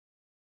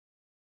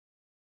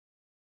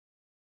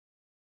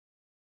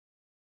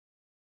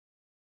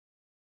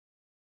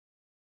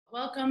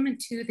Welcome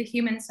to the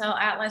Human Cell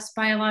Atlas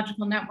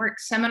Biological Network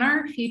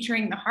seminar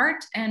featuring the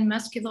heart and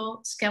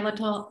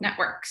musculoskeletal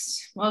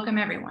networks. Welcome,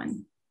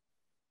 everyone.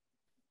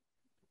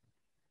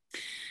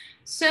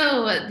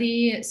 So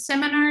the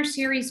seminar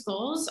series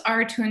goals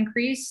are to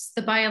increase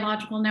the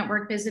biological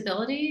network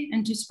visibility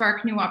and to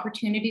spark new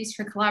opportunities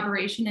for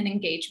collaboration and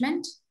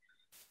engagement.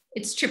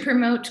 It's to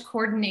promote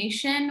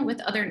coordination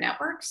with other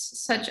networks,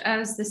 such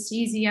as the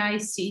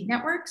CZI seed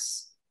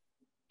networks.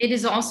 It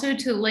is also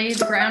to lay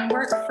the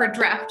groundwork for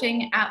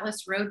drafting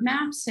Atlas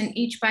roadmaps in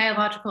each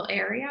biological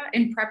area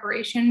in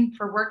preparation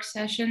for work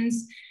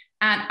sessions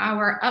at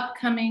our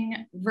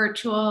upcoming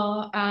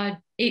virtual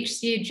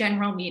HCA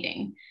general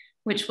meeting,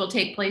 which will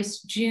take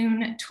place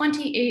June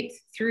 28th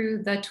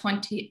through the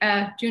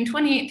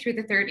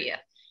 30th.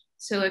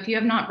 So if you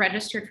have not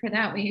registered for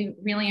that, we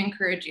really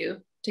encourage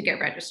you to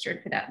get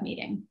registered for that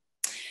meeting.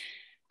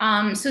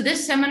 So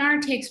this seminar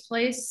takes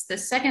place the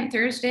second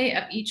Thursday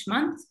of each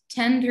month,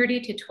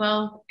 10:30 to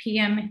 12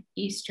 p.m.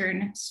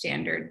 Eastern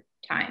Standard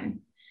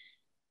Time.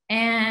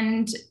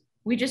 And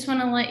we just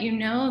want to let you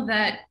know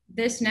that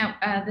this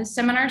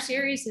seminar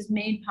series is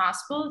made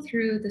possible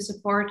through the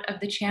support of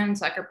the Chan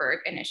Zuckerberg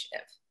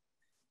Initiative.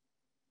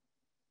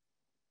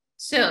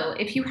 So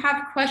if you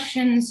have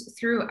questions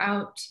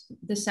throughout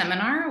the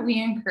seminar, we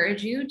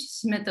encourage you to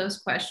submit those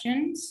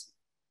questions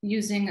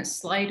using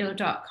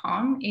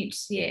slido.com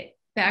 /HCA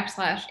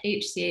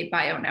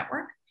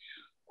Bionetwork,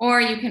 or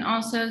you can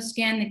also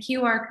scan the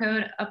QR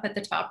code up at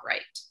the top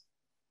right.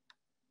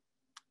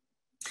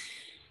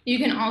 You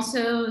can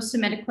also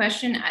submit a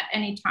question at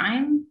any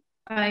time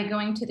by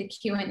going to the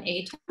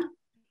Q&A tab,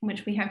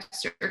 which we have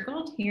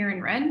circled here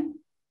in red.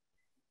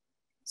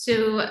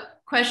 So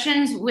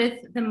questions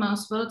with the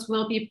most votes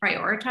will be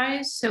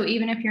prioritized. So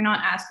even if you're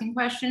not asking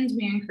questions,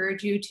 we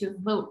encourage you to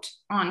vote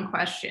on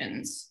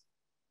questions.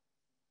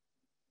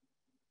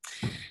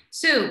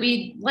 So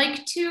we'd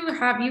like to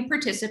have you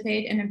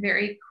participate in a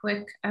very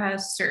quick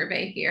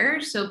survey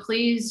here. So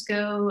please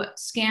go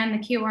scan the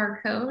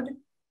QR code.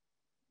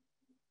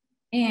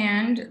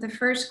 And the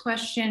first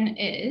question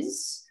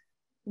is,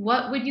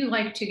 what would you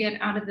like to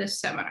get out of this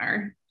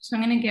seminar? So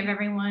I'm going to give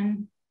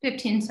everyone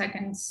 15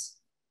 seconds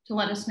to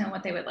let us know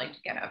what they would like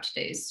to get out of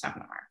today's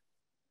seminar.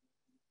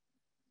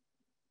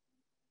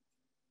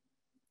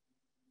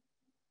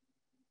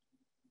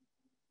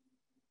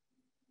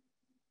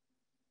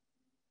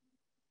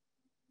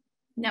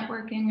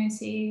 Networking, I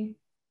see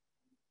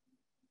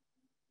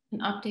an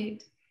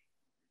update.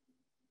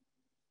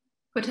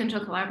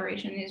 Potential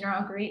collaboration, these are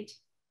all great.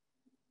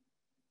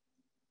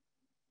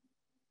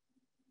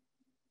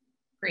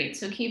 Great,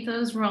 so keep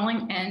those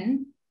rolling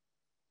in.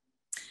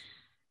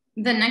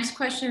 The next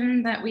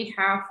question that we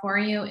have for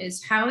you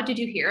is, how did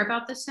you hear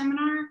about this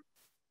seminar?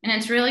 And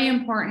it's really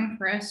important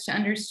for us to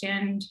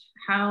understand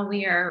how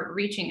we are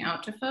reaching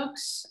out to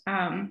folks.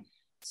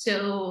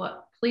 So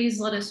please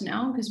let us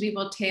know, because we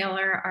will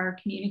tailor our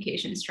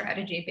communication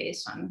strategy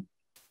based on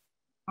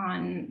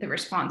the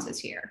responses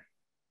here.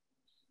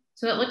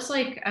 So it looks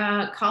like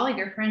a colleague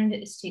or friend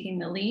is taking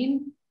the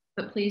lead,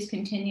 but please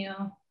continue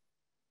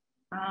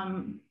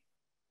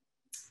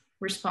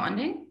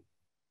responding.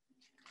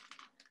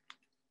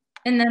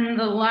 And then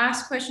the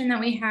last question that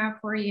we have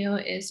for you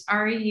is,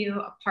 are you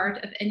a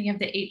part of any of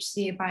the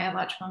HCA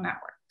Biological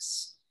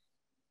Networks?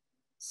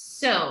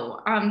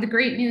 So the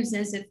great news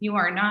is, if you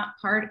are not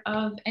part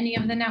of any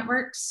of the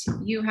networks,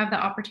 you have the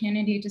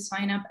opportunity to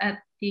sign up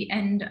at the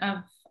end of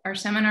our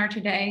seminar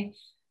today.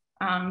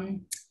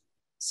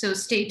 So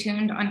stay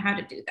tuned on how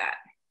to do that.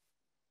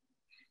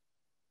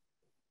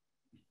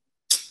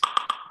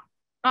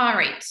 All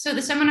right, so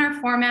the seminar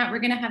format, we're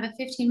going to have a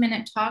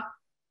 15-minute talk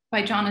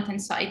by Jonathan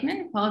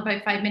Seidman, followed by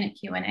a 5-minute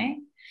Q&A.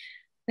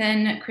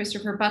 Then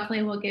Christopher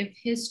Buckley will give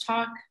his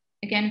talk,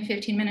 again,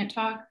 15-minute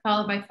talk,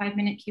 followed by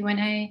 5-minute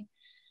Q&A.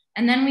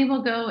 And then we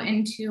will go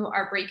into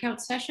our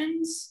breakout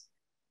sessions.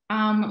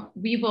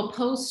 We will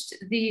post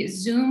the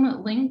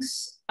Zoom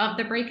links of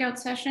the breakout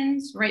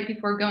sessions right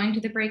before going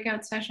to the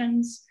breakout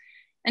sessions.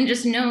 And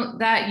just note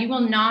that you will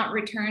not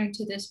return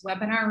to this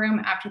webinar room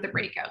after the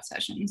breakout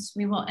sessions.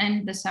 We will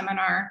end the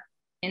seminar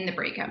in the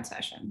breakout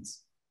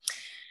sessions.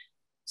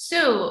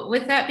 So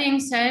with that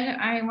being said,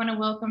 I want to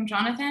welcome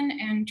Jonathan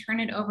and turn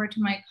it over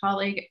to my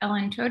colleague,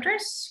 Ellen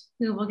Todris,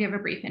 who will give a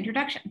brief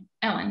introduction.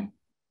 Ellen.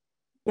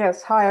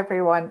 Yes, hi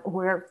everyone.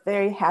 We're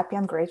very happy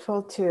and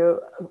grateful to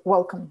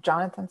welcome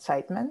Jonathan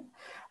Seidman.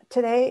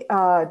 Today,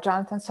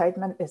 Jonathan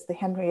Seidman is the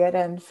Henrietta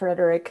and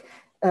Frederick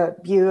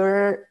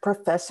Buer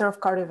Professor of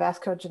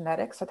Cardiovascular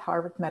Genetics at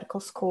Harvard Medical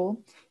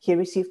School. He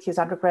received his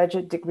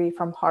undergraduate degree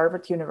from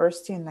Harvard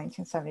University in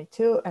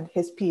 1972 and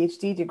his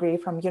PhD degree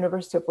from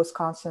University of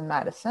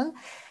Wisconsin-Madison.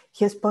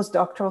 His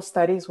postdoctoral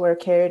studies were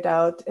carried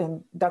out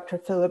in Dr.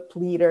 Philip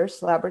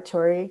Leder's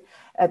laboratory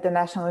at the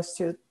National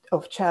Institute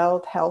of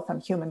Child Health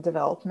and Human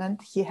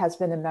Development. He has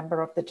been a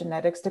member of the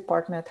genetics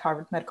department at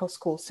Harvard Medical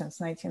School since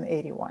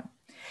 1981.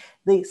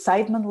 The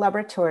Seidman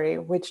Laboratory,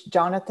 which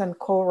Jonathan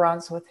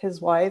co-runs with his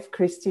wife,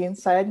 Christine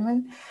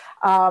Seidman,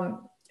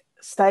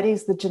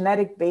 studies the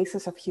genetic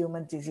basis of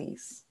human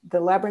disease. The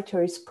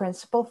laboratory's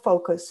principal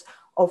focus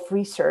of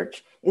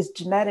research is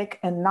genetic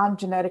and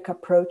non-genetic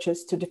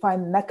approaches to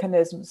define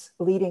mechanisms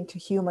leading to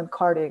human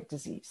cardiac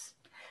disease.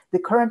 The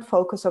current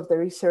focus of the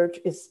research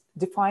is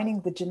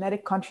defining the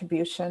genetic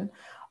contribution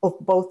of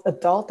both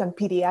adult and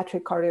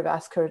pediatric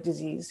cardiovascular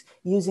disease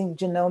using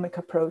genomic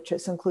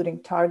approaches,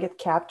 including target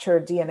capture,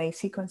 DNA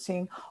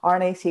sequencing,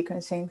 RNA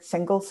sequencing,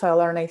 single-cell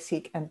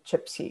RNA-seq, and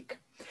ChIP-seq.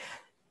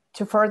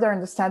 To further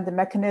understand the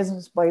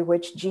mechanisms by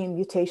which gene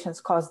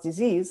mutations cause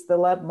disease, the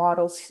lab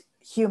models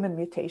human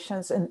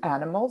mutations in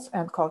animals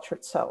and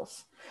cultured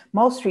cells.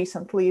 Most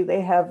recently,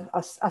 they have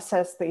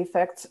assessed the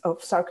effects of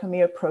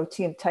sarcomere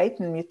protein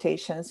titin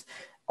mutations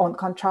on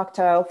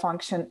contractile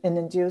function in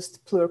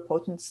induced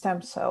pluripotent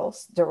stem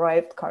cells,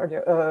 derived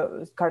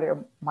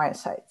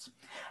cardiomyocytes.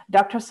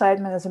 Dr.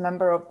 Seidman is a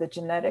member of the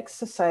Genetics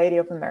Society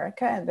of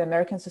America and the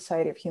American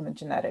Society of Human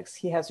Genetics.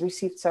 He has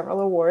received several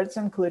awards,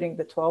 including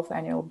the 12th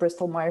Annual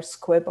Bristol-Myers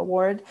Squibb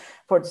Award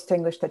for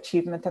Distinguished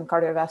Achievement in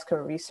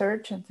Cardiovascular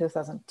Research in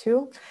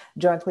 2002,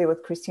 jointly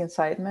with Christine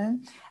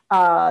Seidman,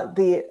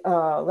 the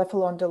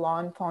L'Effalon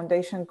Delon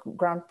Foundation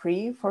Grand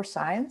Prix for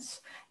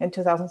Science in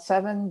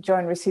 2007,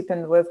 joint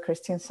recipient with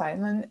Christine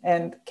Seidman,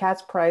 and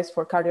Katz Prize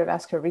for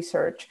Cardiovascular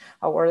Research,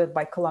 awarded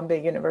by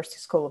Columbia University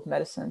School of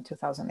Medicine in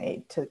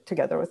 2008,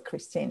 together with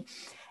Christine,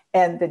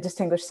 and the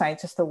Distinguished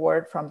Scientist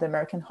Award from the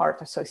American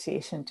Heart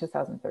Association in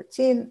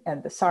 2013,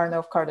 and the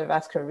Sarnoff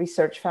Cardiovascular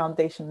Research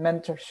Foundation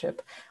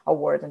Mentorship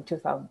Award in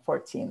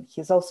 2014.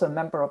 He's also a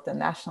member of the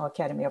National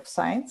Academy of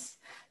Science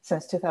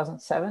since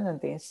 2007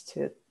 and the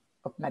Institute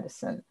of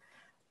Medicine.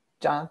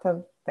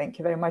 Jonathan, thank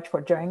you very much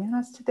for joining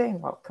us today,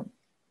 and welcome.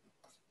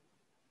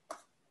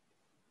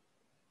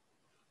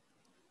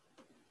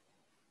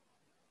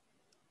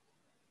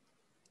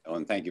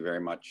 Ellen, thank you very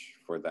much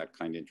for that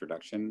kind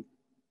introduction.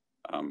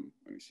 Let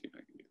me see if I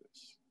can do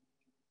this.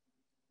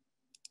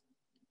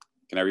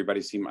 Can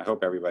everybody see I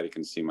hope everybody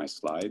can see my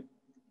slide.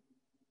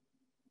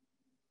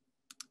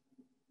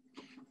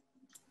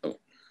 Oh.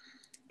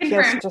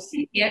 Yes, just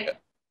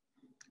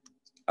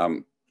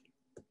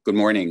good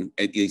morning,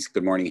 at least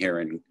good morning here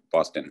in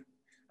Boston.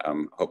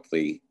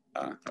 Hopefully,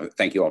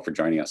 thank you all for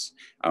joining us.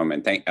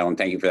 And Ellen,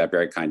 thank you for that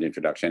very kind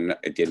introduction.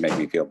 It did make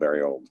me feel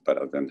very old, but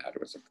other than that, it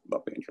was a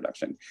lovely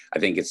introduction. I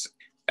think it's,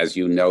 as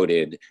you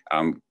noted,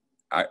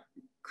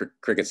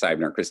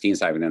 Christine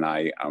Seidman and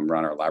I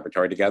run our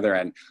laboratory together,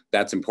 and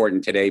that's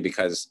important today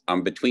because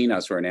between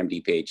us, we're an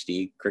MD,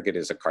 PhD. Cricket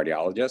is a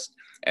cardiologist,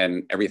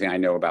 and everything I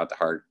know about the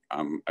heart,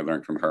 I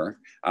learned from her.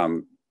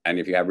 And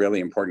if you have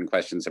really important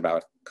questions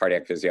about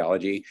cardiac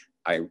physiology,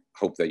 I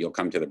hope that you'll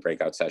come to the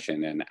breakout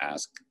session and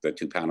ask the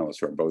two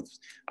panelists who are both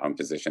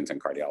physicians and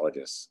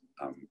cardiologists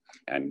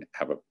and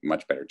have a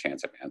much better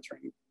chance of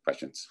answering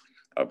questions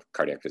of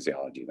cardiac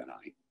physiology than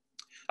I.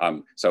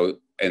 So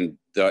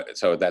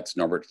that's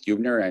Norbert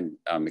Hubner and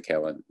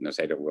Michaela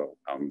Noceda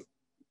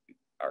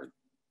are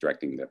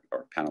directing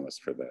our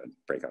panelists for the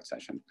breakout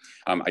session.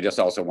 I just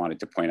also wanted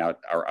to point out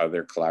our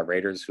other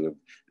collaborators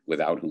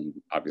without whom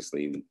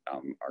obviously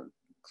our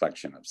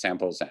collection of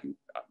samples and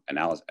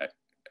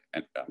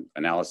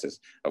analysis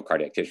of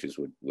cardiac tissues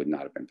would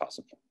not have been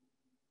possible.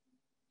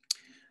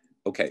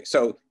 Okay,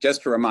 so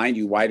just to remind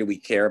you, why do we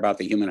care about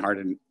the human heart?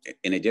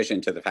 In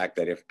addition to the fact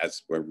that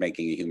as we're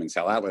making a human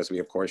cell atlas, we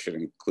of course should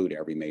include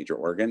every major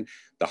organ.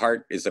 The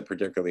heart is a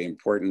particularly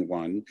important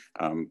one.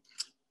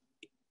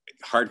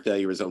 Heart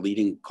failure is a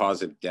leading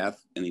cause of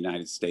death in the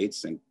United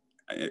States and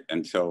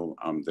until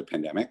the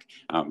pandemic,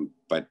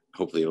 but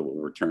hopefully it will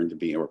return to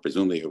being, or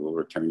presumably it will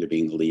return to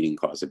being the leading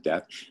cause of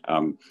death.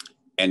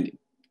 And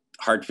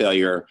heart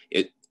failure,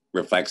 it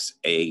reflects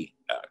a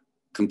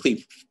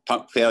complete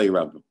failure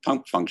of the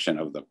pump function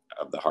of the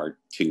heart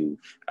to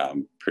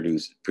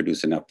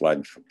produce enough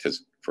blood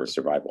for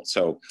survival.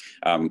 So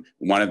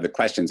one of the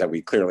questions that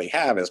we clearly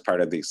have as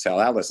part of the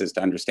cell atlas is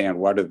to understand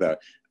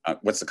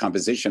what's the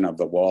composition of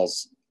the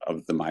walls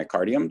of the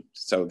myocardium,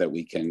 so that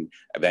we can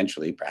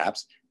eventually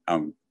perhaps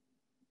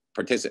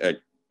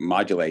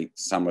modulate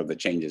some of the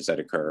changes that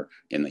occur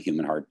in the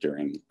human heart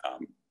during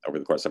over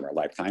the course of our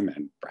lifetime,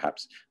 and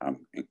perhaps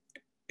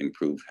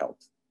improve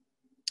health.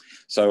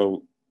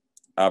 So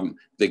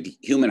the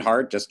human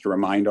heart, just to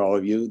remind all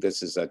of you,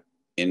 this is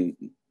in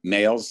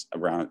males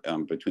around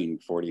between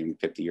 40 and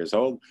 50 years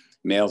old.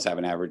 Males have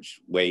an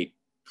average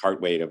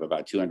heart weight of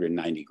about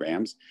 290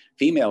 grams.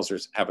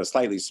 Females have a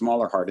slightly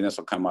smaller heart, and this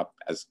will come up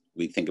as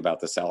we think about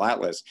the cell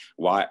atlas.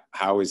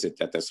 How is it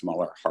that the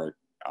smaller heart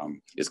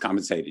is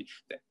compensated?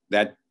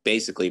 That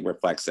basically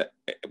reflects that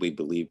we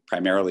believe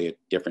primarily a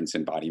difference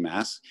in body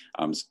mass.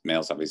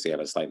 Males obviously have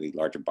a slightly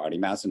larger body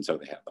mass, and so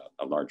they have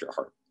a larger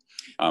heart.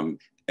 An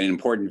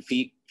important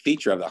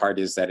feature of the heart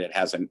is that it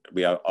has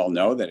we all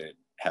know that it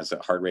has a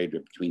heart rate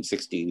of between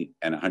 60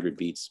 and 100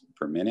 beats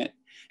per minute.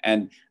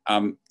 And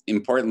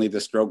importantly, the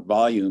stroke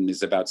volume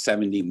is about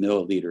 70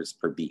 milliliters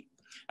per beat.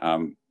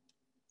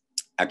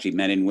 Actually,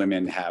 men and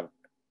women have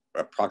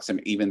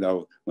even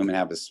though women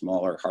have a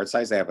smaller heart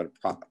size, they have an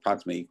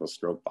approximately equal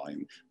stroke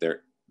volume.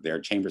 Their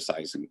chamber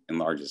size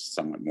enlarges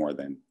somewhat more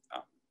than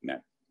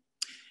net.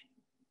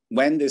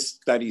 When this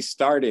study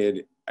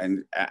started,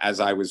 and as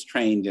I was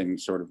trained in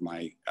sort of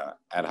my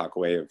ad hoc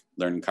way of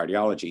learning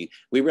cardiology,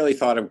 we really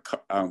thought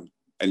of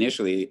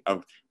initially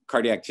of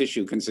cardiac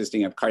tissue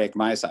consisting of cardiac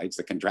myocytes,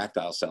 the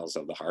contractile cells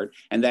of the heart,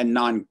 and then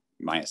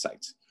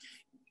non-myocytes.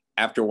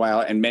 After a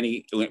while, and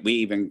we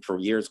even for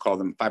years called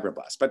them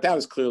fibroblasts, but that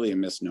was clearly a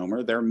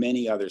misnomer. There are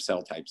many other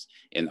cell types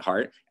in the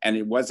heart, and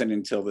it wasn't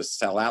until the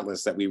Cell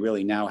Atlas that we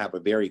really now have a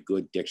very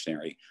good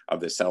dictionary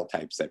of the cell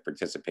types that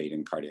participate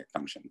in cardiac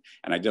function.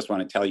 And I just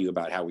want to tell you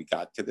about how we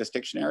got to this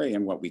dictionary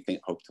and what we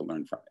hope to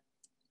learn from it.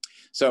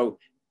 So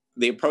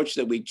the approach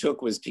that we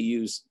took was to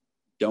use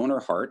donor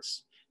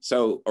hearts,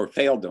 or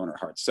failed donor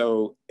hearts.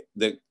 So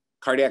the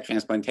cardiac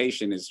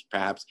transplantation is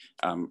perhaps,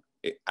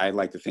 I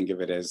like to think of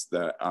it as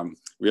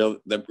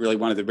really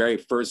one of the very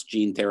first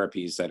gene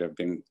therapies that have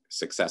been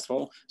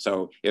successful.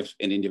 So if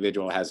an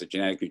individual has a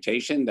genetic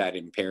mutation that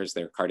impairs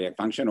their cardiac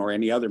function or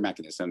any other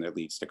mechanism that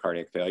leads to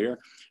cardiac failure,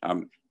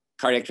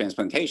 cardiac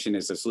transplantation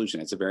is a solution.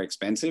 It's very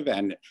expensive,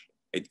 and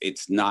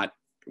it's not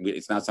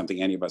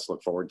something any of us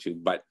look forward to,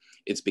 but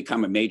it's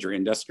become a major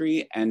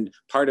industry. And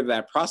part of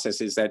that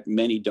process is that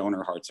many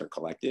donor hearts are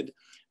collected.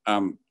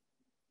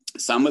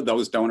 Some of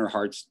those donor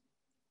hearts,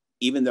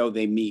 even though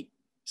they meet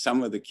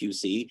some of the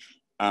QC,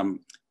 and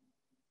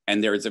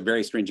there is a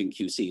very stringent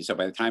QC. So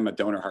by the time a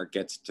donor heart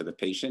gets to the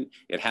patient,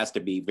 it has to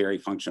be very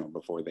functional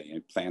before they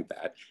implant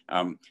that.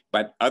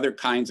 But other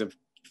kinds of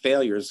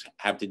failures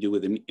have to do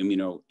with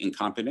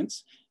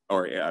immunoincompetence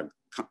or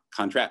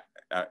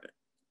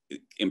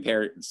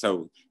impaired.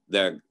 So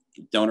the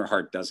donor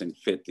heart doesn't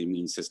fit the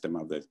immune system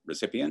of the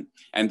recipient.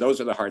 And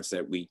those are the hearts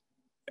that we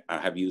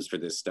have used for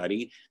this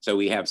study. So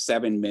we have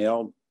 7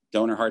 male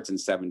donor hearts and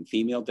 7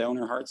 female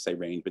donor hearts. They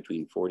range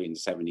between 40 and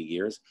 70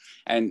 years.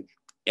 And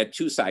at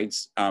 2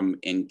 sites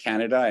in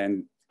Canada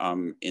and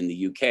in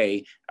the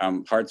UK,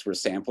 hearts were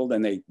sampled,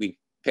 and we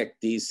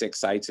picked these 6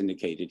 sites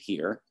indicated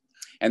here.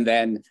 And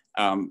then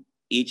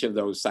each of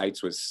those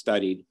sites was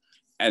studied.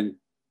 And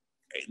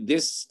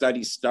this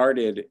study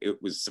started,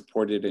 it was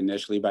supported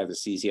initially by the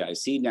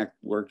CCIC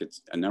network.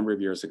 It's a number of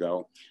years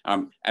ago,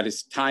 at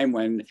a time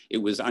when it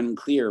was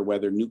unclear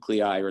whether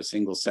nuclei or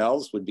single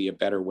cells would be a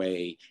better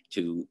way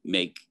to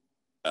make,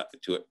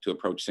 to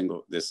approach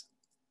this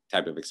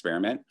type of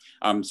experiment.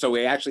 So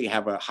we actually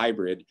have a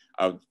hybrid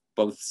of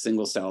both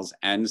single cells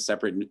and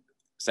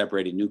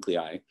separated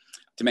nuclei.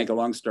 To make a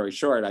long story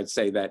short, I'd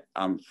say that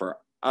for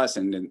us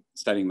and in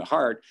studying the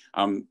heart,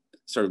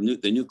 sort of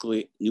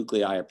the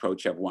nuclei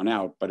approach have won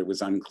out, but it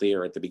was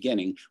unclear at the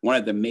beginning. One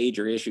of the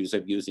major issues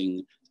of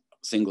using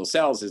single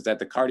cells is that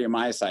the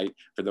cardiomyocyte,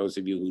 for those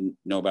of you who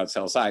know about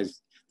cell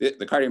size, the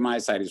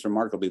cardiomyocyte is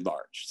remarkably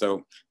large.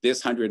 So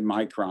this 100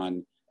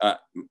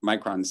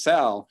 micron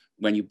cell,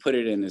 when you put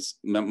it in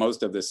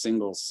most of the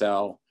single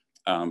cell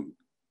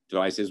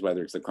devices,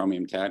 whether it's the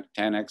chromium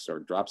 10X or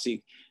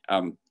dropseq,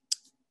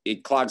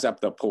 it clogs up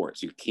the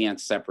pores. You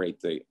can't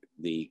separate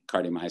the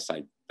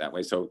cardiomyocyte that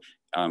way. So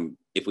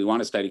if we want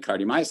to study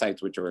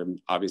cardiomyocytes, which are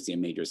obviously a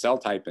major cell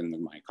type in the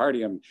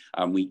myocardium,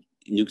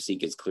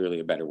 NucSeq is clearly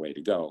a better way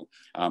to go.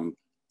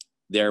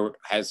 There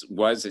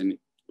was and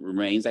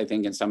remains, I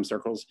think, in some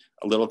circles,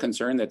 a little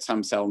concern that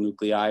some cell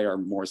nuclei are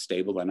more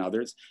stable than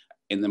others.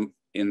 In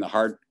the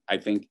heart, I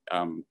think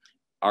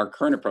our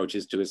current approach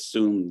is to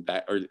assume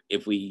that, or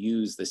if we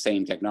use the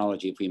same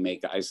technology, if we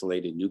make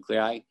isolated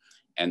nuclei,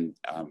 and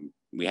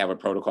we have a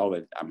protocol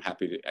that I'm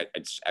happy to,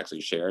 it's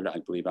actually shared, I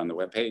believe, on the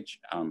webpage.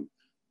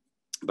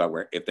 But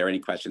if there are any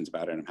questions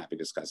about it, I'm happy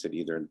to discuss it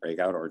either in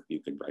breakout or you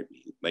could write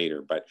me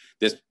later. But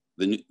this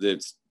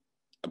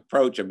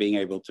approach of being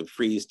able to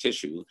freeze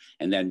tissue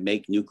and then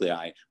make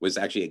nuclei was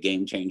actually a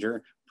game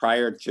changer.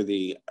 Prior to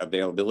the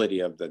availability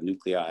of the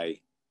nuclei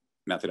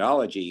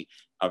methodology,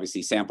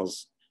 obviously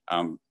samples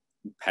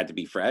had to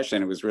be fresh,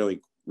 and it was really,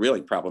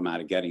 really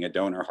problematic getting a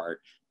donor heart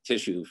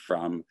tissue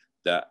from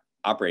the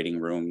operating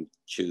room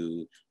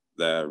to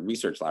the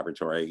research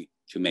laboratory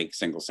to make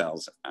single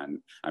cells. And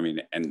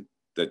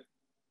the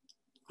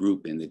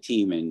group and the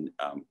team in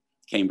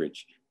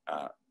Cambridge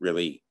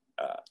really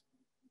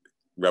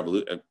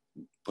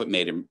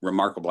made a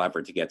remarkable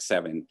effort to get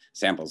 7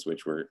 samples,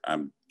 which were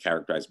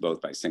characterized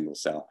both by single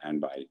cell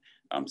and by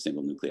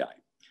single nuclei.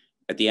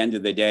 At the end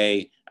of the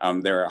day,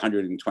 there are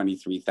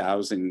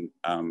 123,000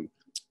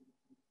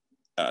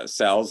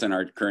 cells in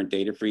our current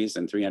data freeze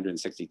and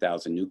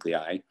 360,000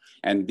 nuclei.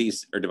 And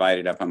these are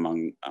divided up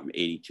among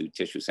 82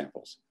 tissue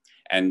samples.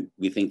 And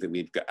we think that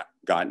we've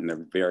gotten a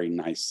very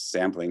nice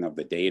sampling of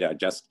the data.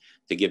 Just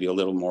to give you a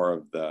little more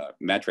of the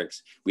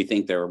metrics, we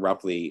think there are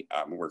roughly,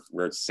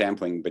 we're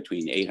sampling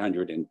between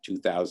 800 and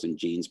 2,000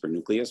 genes per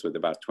nucleus with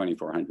about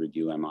 2,400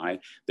 UMI.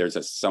 There's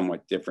a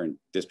somewhat different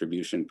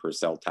distribution per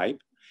cell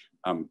type.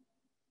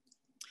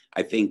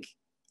 I think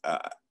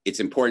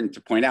it's important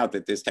to point out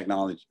that this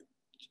technology,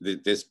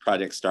 this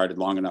project started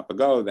long enough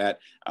ago that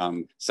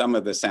some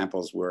of the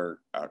samples were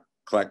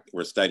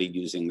studied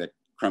using the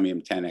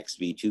chromium 10X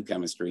V2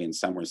 chemistry, and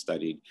some were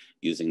studied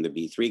using the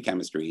V3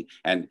 chemistry.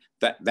 And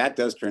that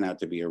does turn out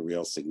to be a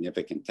real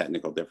significant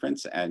technical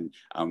difference. And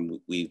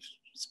we've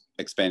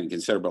expending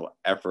considerable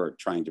effort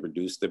trying to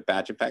reduce the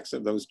batch effects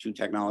of those two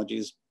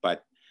technologies.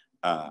 But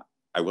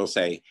I will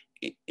say,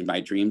 in my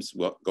dreams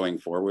going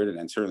forward,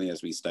 and certainly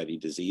as we study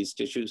disease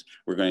tissues,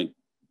 we're going to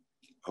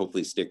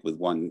hopefully stick with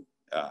one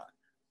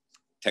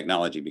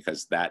technology,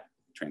 because that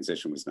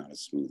transition was not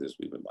as smooth as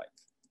we would like.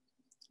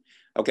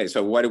 Okay,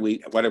 so what did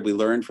we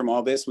learn from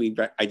all this? We've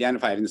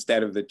identified,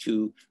 instead of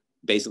the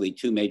basically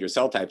two major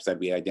cell types that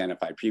we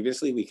identified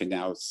previously, we can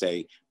now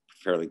say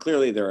fairly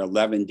clearly there are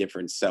 11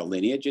 different cell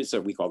lineages, so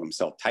we call them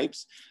cell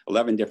types,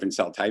 11 different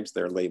cell types.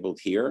 They're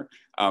labeled here.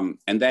 And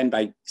then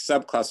by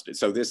subcluster,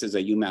 so this is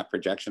a UMAP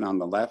projection on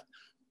the left.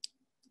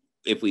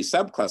 If we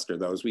subcluster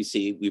those,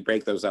 we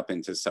break those up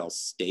into cell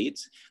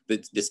states. The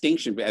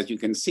distinction, as you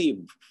can see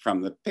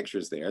from the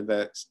pictures there,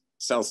 the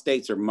cell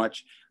states are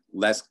much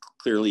less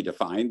clearly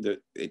defined.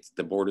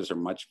 The borders are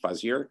much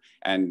fuzzier,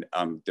 and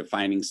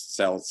defining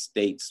cell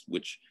states,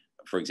 which,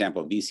 for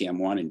example,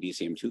 BCM1 and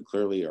BCM2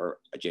 clearly are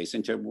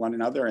adjacent to one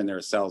another, and there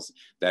are cells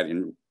that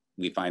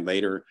we find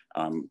later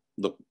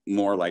look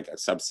more like a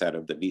subset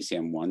of the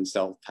BCM1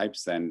 cell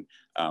types than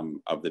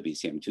of the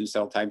BCM2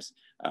 cell types.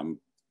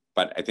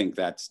 But I think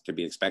that's to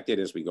be expected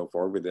as we go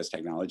forward with this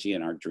technology.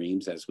 In our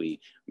dreams, as we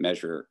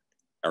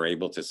are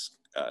able to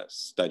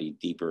study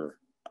deeper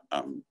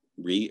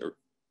or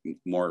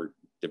more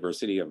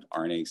diversity of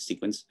RNA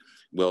sequence,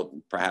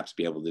 we'll perhaps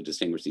be able to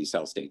distinguish these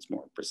cell states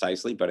more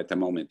precisely. But at the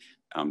moment,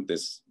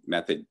 this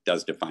method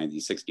does define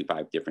these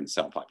 65 different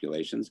cell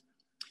populations.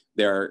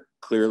 There are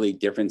clearly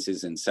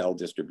differences in cell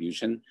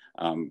distribution.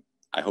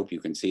 I hope you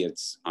can see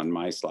it's on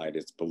my slide,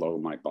 it's below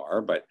my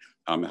bar, but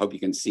I hope you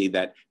can see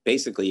that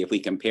basically if we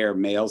compare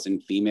males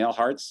and female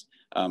hearts,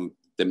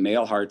 the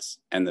male hearts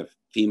and the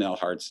female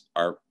hearts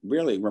are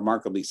really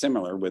remarkably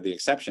similar, with the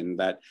exception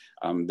that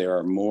there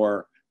are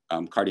more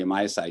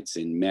cardiomyocytes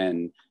in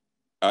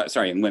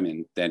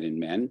women than in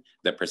men.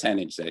 The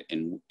percentage that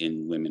in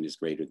women is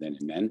greater than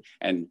in men.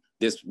 And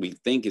this, we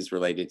think, is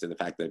related to the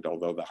fact that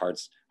although the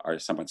hearts are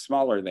somewhat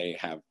smaller, they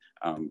have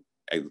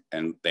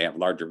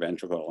larger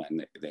ventricle,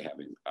 and they have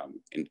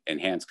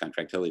enhanced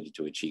contractility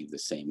to achieve the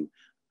same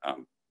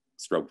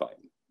stroke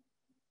volume.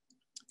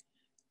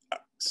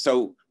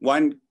 So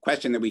one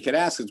question that we could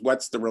ask is,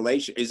 what's the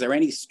relation? Is there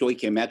any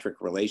stoichiometric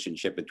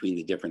relationship between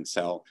the different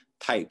cell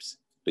types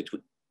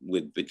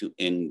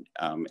in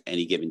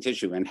any given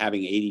tissue? And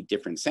having 80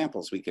 different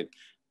samples, we could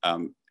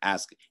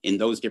ask, in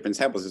those different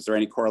samples, is there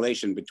any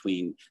correlation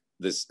between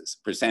this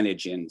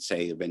percentage in,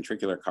 say, a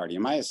ventricular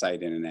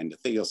cardiomyocyte and an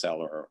endothelial cell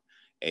or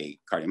a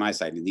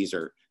cardiomyocyte? And these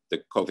are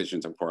the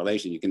coefficients of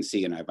correlation. You can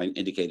see, and I've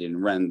indicated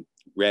in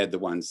red the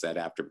ones that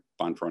after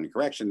Bonferroni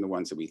correction, the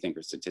ones that we think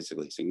are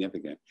statistically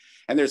significant.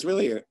 And there's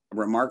really a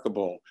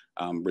remarkable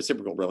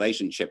reciprocal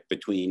relationship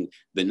between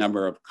the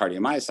number of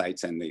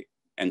cardiomyocytes and the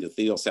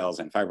endothelial cells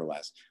and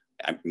fibroblasts.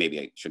 Maybe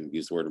I shouldn't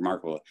use the word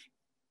remarkable.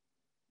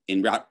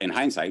 In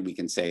hindsight, we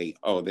can say,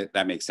 oh,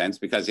 that makes sense,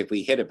 because if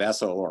we hit a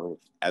vessel, or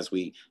as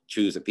we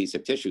choose a piece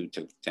of tissue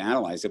to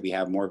analyze, if we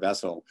have more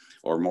vessel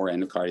or more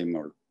endocardium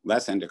or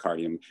less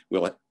endocardium,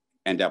 we'll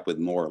end up with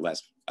more or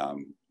less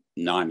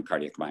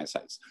non-cardiac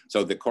myocytes.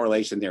 So the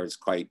correlation there is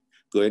quite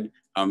good.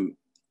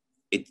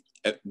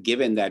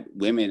 Given that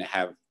women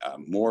have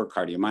more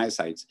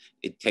cardiomyocytes,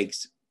 it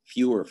takes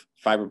fewer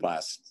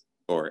fibroblasts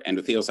or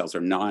endothelial cells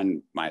or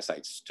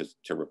non-myocytes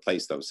to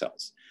replace those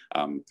cells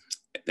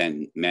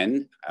than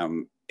men,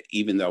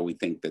 even though we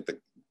think that the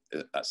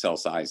cell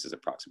size is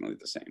approximately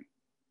the same.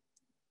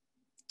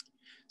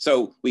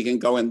 So we can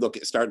go and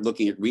start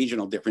looking at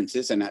regional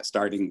differences, and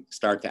start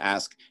to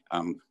ask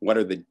what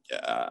are the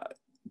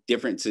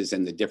differences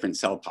in the different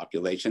cell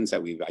populations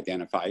that we've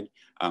identified.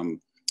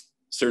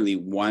 Certainly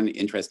one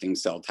interesting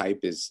cell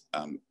type is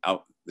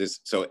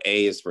so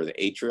A is for the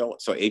atrial.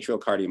 So atrial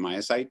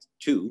cardiomyocyte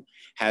 2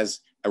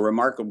 has a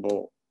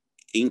remarkable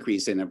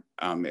increase in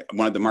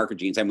one of the marker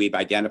genes, and we've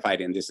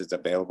identified, and this is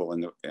available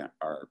in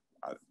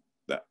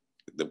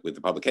with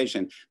the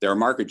publication, there are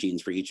marker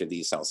genes for each of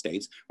these cell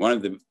states. One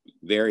of the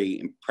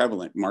very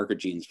prevalent marker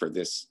genes for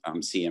this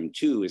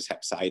CM2 is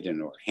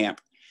hepcidin, or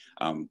HAMP,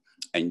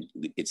 and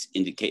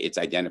it's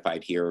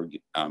identified here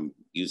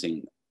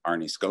using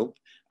RNAscope.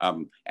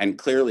 And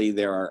clearly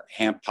there are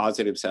HAMP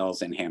positive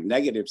cells and HAMP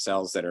negative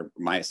cells that are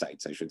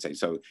myocytes, I should say.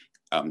 So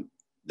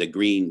the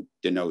green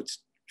denotes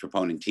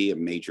troponin T, a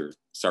major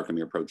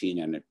sarcomere protein,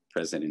 and it's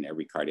present in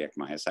every cardiac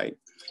myocyte.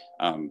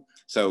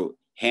 So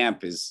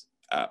HAMP is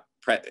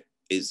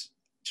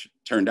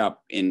turned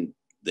up in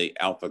the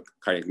alpha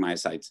cardiac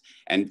myocytes,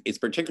 and it's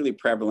particularly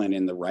prevalent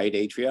in the right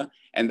atria,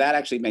 and that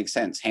actually makes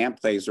sense. HAMP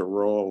plays a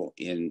role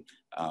in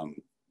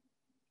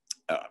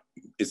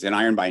it's an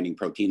iron binding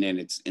protein, and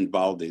it's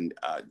involved in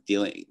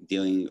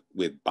dealing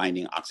with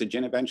binding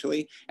oxygen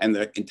eventually. And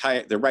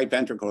the right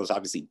ventricle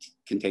obviously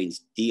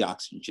contains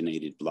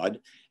deoxygenated blood,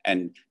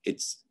 and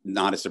it's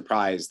not a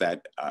surprise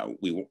that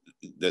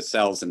the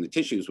cells and the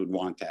tissues would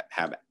want to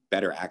have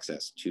better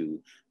access to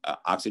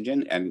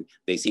oxygen, and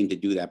they seem to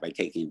do that by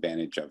taking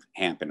advantage of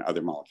HAMP and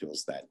other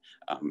molecules that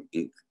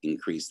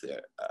increase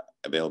the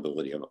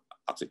availability of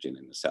oxygen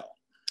in the cell.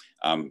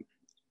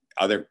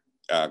 Other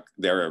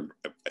there are,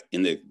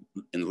 in the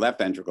left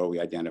ventricle, we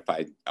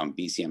identified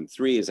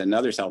BCM3 as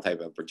another cell type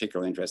of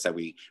particular interest that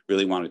we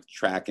really want to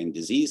track in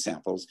disease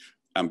samples,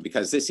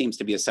 because this seems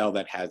to be a cell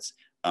that has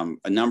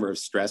a number of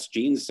stress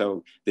genes.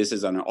 So this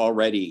is an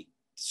already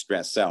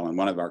stressed cell. And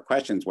one of our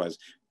questions was,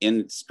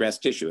 in stress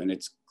tissue, and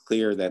it's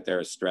clear that there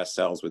are stress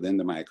cells within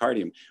the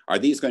myocardium, are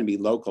these going to be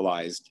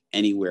localized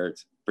anywhere,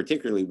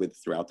 particularly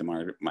throughout the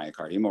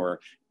myocardium, or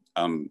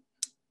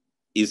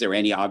is there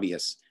any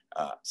obvious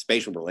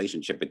spatial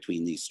relationship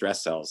between these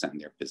stress cells and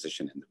their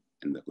position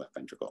in the left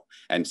ventricle?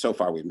 And so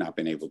far, we've not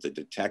been able to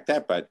detect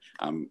that, but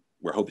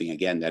we're hoping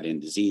again that in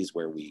disease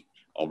where we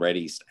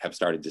already have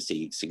started to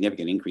see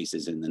significant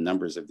increases in the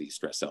numbers of these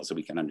stress cells, so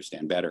we can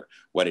understand better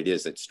what it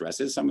is that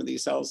stresses some of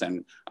these cells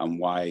and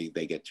why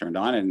they get turned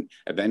on. And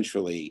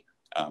eventually,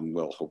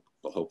 we'll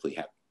hopefully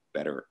have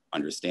better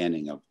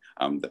understanding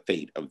of the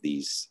fate of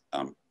these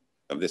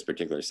of this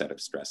particular set of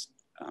stress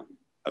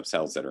of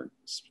cells that are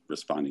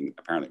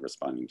apparently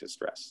responding to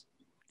stress.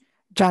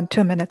 John,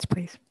 2 minutes,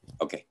 please.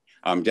 Okay,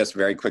 just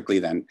very quickly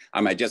then,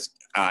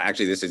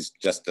 actually this is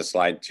just a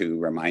slide to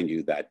remind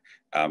you that,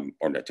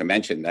 or to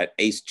mention that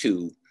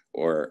ACE2,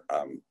 or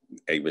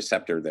a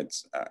receptor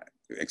that's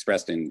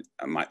expressed in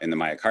the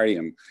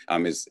myocardium,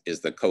 is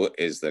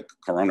the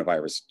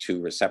coronavirus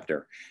 2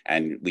 receptor,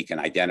 and we can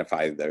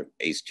identify the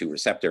ACE2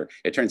 receptor.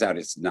 It turns out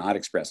it's not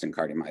expressed in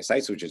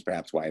cardiomyocytes, which is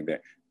perhaps why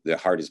the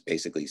heart is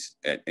basically,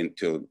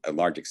 to a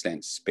large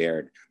extent,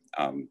 spared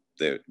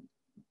the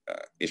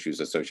issues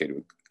associated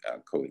with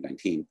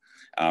COVID-19,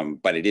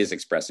 but it is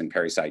expressed in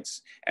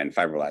pericytes and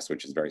fibroblasts,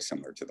 which is very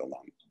similar to the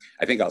lung.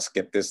 I think I'll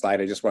skip this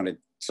slide. I just wanted,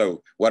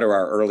 so what are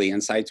our early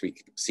insights? We've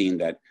seen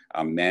that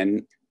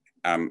men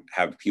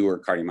have fewer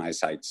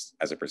cardiomyocytes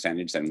as a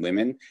percentage than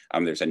women.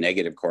 There's a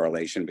negative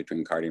correlation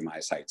between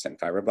cardiomyocytes and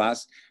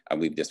fibroblasts.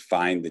 We've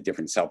defined the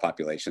different cell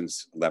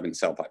populations, 11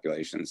 cell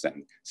populations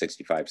and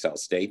 65 cell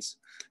states.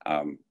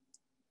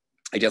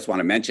 I just want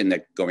to mention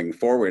that going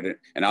forward,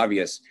 an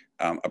obvious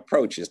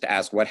approach is to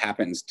ask what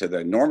happens to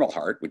the normal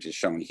heart, which is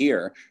shown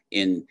here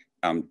in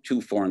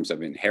 2 forms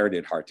of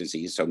inherited heart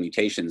disease. So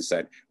mutations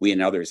that we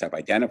and others have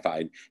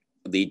identified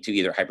lead to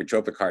either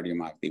hypertrophic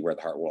cardiomyopathy, where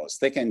the heart wall is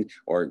thickened,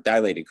 or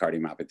dilated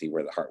cardiomyopathy,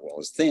 where the heart wall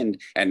is thinned.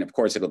 And of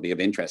course, it'll be of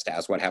interest to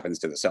ask what happens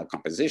to the cell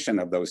composition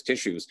of those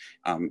tissues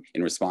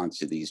in response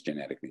to these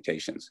genetic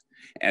mutations.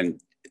 And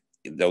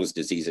those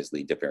diseases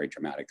lead to very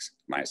dramatic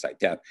myocyte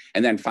death.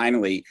 And then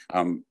finally,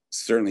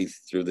 certainly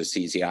through the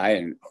CZI,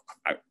 and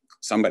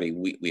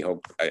we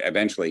hope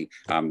eventually,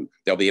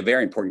 there'll be a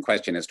very important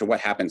question as to what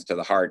happens to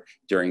the heart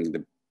during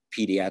the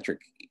pediatric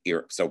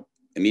era. So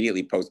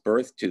immediately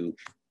post-birth to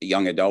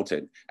young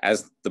adulthood.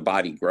 As the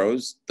body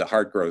grows, the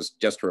heart grows.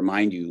 Just to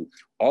remind you,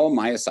 all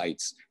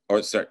myocytes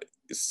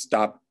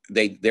stop,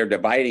 they're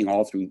dividing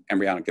all through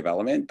embryonic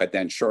development, but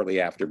then shortly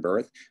after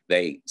birth,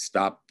 they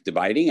stop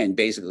dividing. And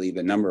basically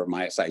the number of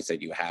myocytes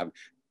that you have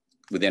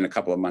within a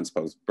couple of months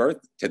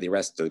post-birth to the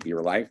rest of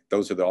your life,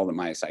 those are all the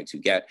myocytes you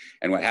get.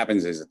 And what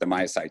happens is that the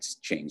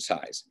myocytes change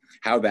size.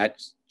 How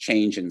that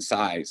change in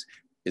size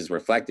is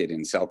reflected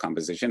in cell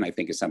composition, I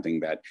think, is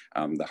something that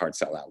the Heart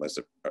Cell Atlas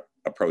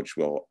approach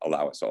will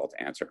allow us all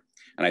to answer.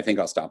 And I think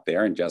I'll stop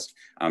there, and just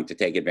to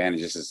take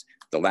advantage, this is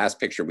the last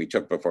picture we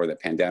took before the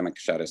pandemic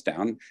shut us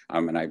down.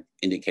 And I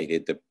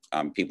indicated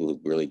the people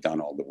who've really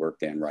done all the work,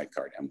 Dan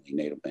Reichardt, Emily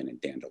Nadelman,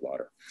 and Dan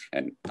DeLauder.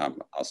 And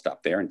I'll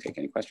stop there and take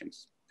any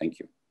questions. Thank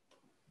you.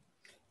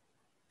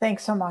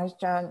 Thanks so much,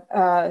 John.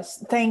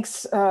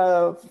 Thanks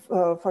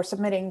for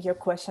submitting your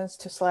questions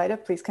to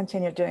Slido. Please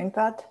continue doing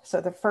that.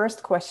 So the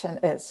first question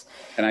is...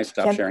 Can I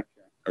stop sharing?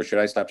 Or should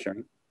I stop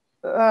sharing?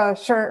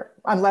 Sure,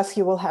 unless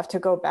you will have to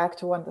go back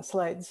to one of the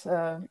slides,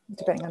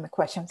 depending on the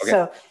question. Okay.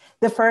 So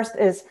the first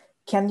is,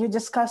 can you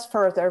discuss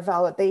further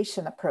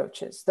validation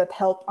approaches that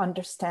help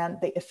understand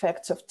the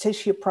effects of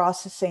tissue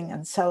processing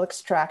and cell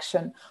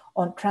extraction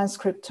on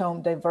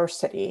transcriptome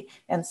diversity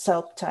and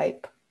cell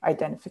type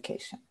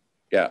identification?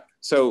 Yeah,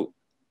 so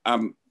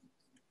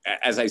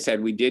as I said,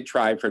 we did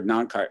try for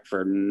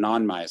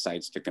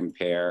non-myocytes to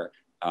compare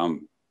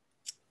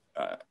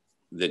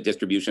the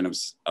distribution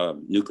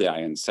of nuclei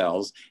in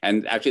cells.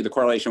 And actually the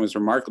correlation was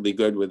remarkably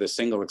good, with a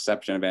single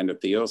exception of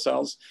endothelial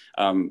cells.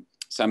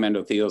 Some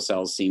endothelial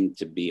cells seem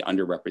to be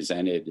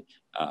underrepresented,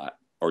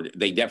 or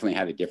they definitely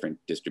had a different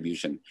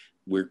distribution.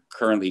 We're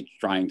currently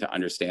trying to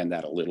understand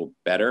that a little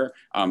better,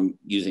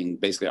 using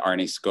basically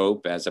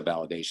RNA-scope as a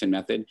validation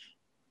method.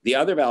 The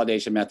other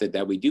validation method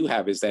that we do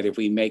have is that if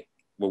we make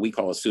what we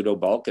call a pseudo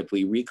bulk, if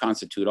we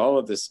reconstitute all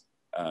of this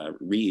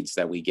reads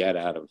that we get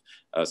out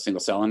of single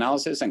cell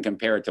analysis and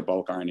compare it to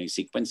bulk RNA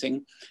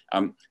sequencing,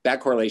 that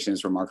correlation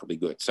is remarkably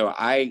good. So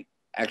I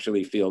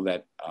actually feel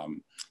that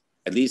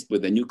at least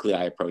with the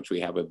nuclei approach, we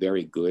have a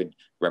very good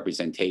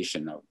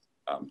representation of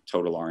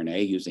total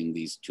RNA using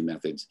these 2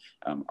 methods,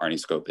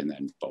 RNA-scope and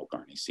then bulk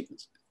RNA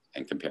sequencing,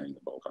 and comparing the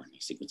bulk RNA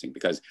sequencing.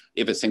 Because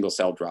if a single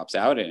cell drops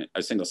out, and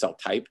a single cell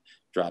type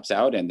drops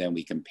out, and then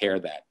we compare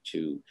that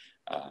to,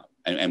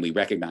 and we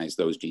recognize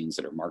those genes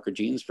that are marker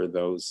genes for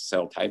those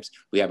cell types,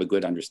 we have a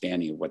good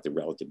understanding of what the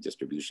relative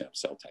distribution of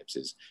cell types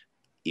is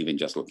even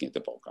just looking at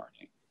the bulk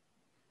RNA.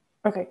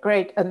 Okay,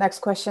 great. Next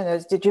question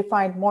is, did you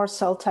find more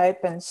cell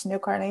type and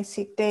SNP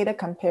RNA-seq data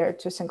compared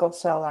to single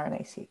cell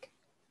RNA-seq?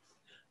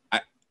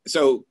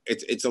 So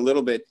it's a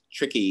little bit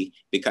tricky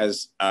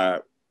because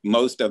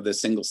most of the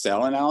single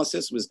cell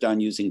analysis was done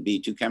using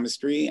V2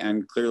 chemistry,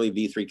 and clearly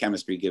V3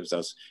 chemistry gives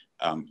us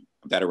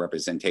better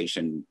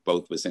representation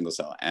both with single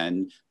cell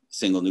and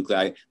single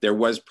nuclei. There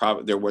was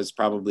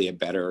probably a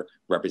better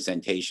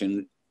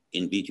representation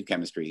in V2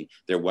 chemistry.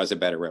 There was a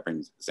better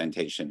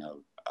representation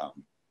of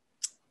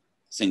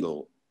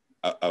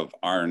of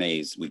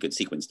RNAs we could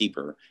sequence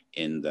deeper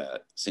in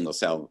the single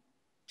cell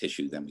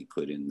tissue than we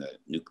could in the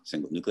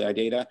single nuclei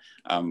data,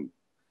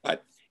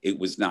 but it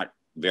was not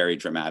very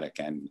dramatic,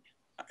 and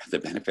the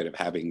benefit of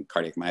having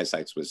cardiac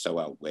myocytes was so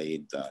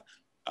outweighed the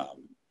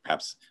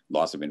perhaps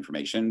loss of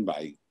information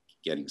by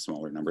getting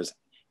smaller numbers.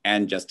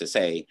 And just to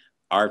say,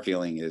 our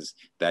feeling is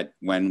that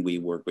when we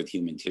work with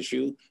human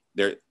tissue,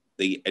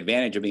 the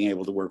advantage of being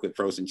able to work with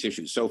frozen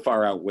tissue so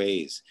far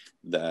outweighs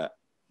the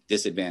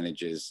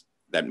disadvantages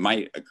that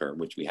might occur,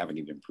 which we haven't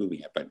even proven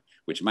yet, but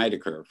which might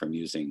occur from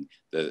using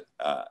the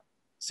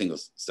single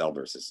cell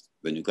versus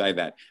the nuclei,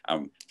 that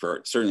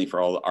certainly for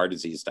all our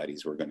disease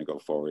studies, we're going to go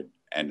forward,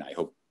 and I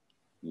hope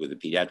with the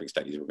pediatric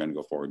studies, we're going to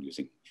go forward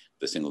using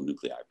the single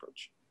nuclei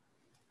approach.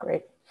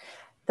 Great.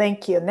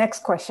 Thank you.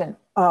 Next question.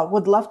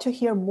 Would love to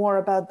hear more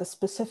about the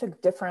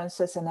specific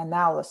differences in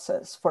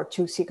analysis for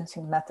two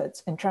sequencing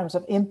methods in terms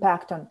of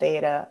impact on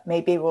data.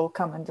 Maybe we'll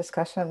come in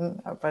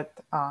discussion, but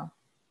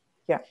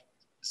yeah.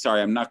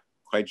 Sorry, I'm not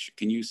quite sure.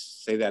 Can you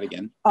say that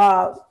again?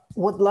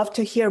 Would love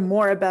to hear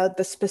more about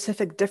the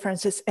specific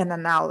differences in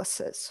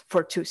analysis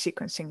for two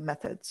sequencing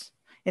methods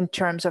in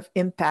terms of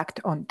impact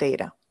on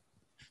data.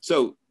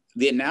 So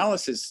the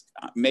analysis,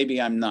 maybe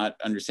I'm not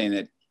understanding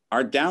it.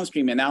 Our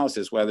downstream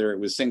analysis, whether it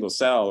was single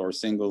cell or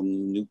single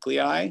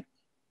nuclei,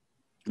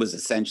 was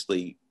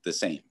essentially the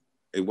same.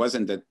 It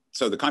wasn't that,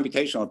 so the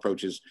computational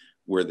approaches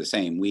were the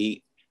same.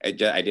 I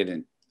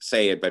didn't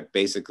say it, but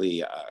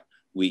basically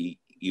we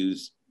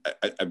use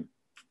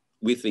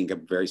we think a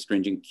very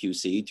stringent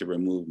QC to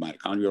remove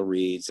mitochondrial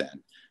reads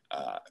and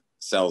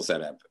cells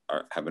that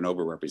have an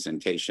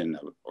overrepresentation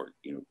of, or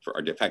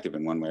are defective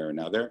in one way or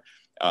another.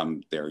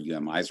 Their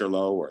UMIs are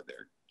low, or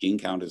their gene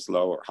count is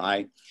low or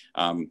high.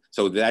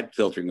 So that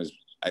filtering was,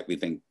 we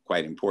think,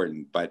 quite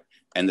important.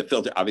 And the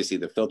filter, obviously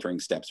the filtering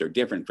steps are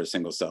different for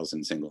single cells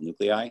and single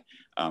nuclei.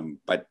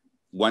 But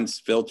once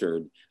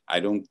filtered,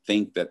 I don't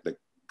think that the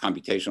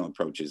computational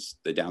approaches,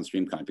 the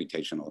downstream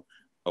computational,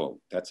 oh,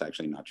 that's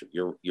actually not true.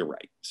 You're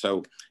right.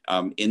 So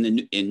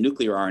in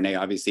nuclear RNA,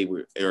 obviously,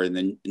 or in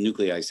the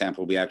nuclei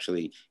sample, we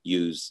actually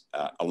use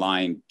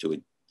align to a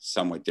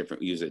somewhat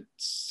different, use a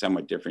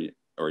somewhat different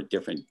or a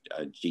different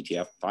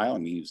GTF file,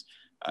 and we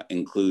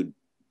include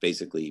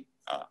basically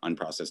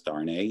unprocessed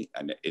RNA,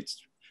 and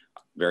it's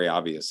very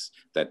obvious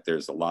that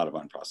there's a lot of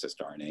unprocessed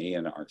RNA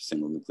in our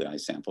single nuclei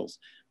samples.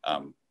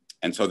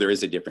 And so there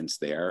is a difference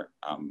there,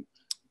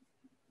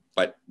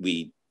 but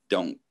we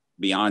don't,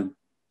 beyond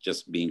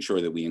just being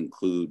sure that we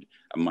include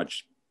a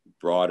much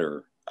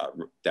broader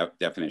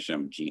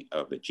definition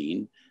of a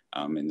gene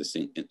in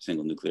the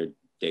single nuclear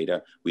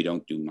data, we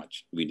don't do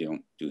much, we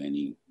don't do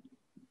any,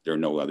 there are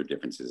no other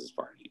differences as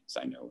far as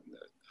I know in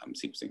the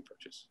sequencing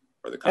approaches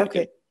or the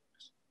computation. Okay.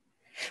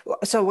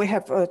 So we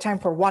have time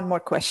for one more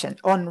question.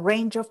 On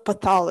range of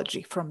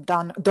pathology from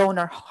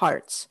donor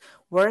hearts,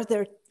 were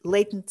there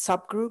latent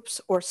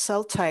subgroups or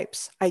cell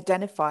types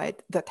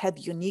identified that had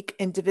unique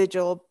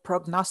individual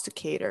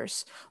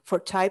prognosticators for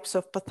types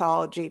of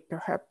pathology,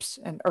 perhaps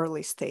an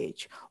early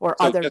stage, or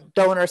other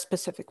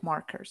donor-specific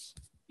markers?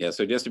 Yeah,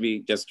 so just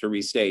to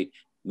restate,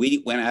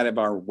 we went out of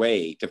our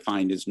way to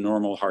find as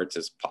normal hearts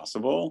as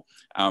possible.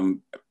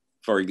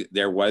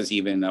 There was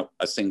even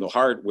a single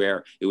heart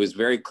where it was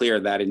very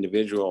clear that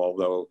individual,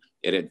 although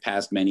it had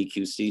passed many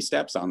QC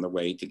steps on the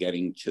way to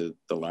getting to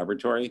the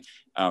laboratory,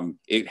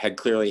 it had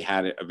clearly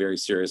had a very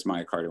serious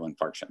myocardial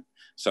infarction.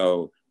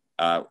 So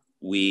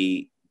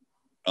we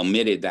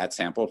omitted that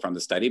sample from the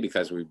study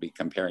because we'd be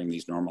comparing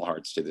these normal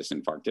hearts to this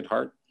infarcted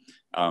heart.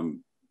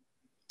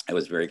 It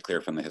was very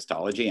clear from the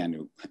histology,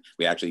 and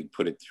we actually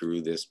put it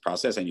through this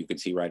process, and you could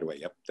see right away,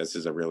 yep, this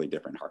is a really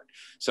different heart.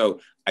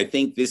 So I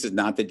think this is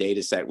not the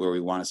data set where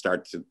we want to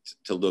start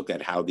to look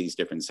at how these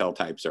different cell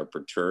types are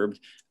perturbed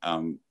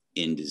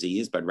in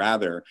disease, but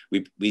rather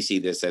we see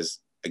this as,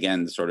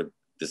 again, sort of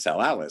the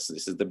cell atlas.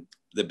 This is the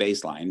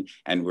baseline,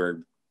 and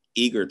we're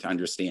eager to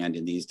understand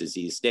in these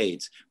disease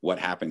states what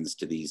happens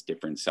to these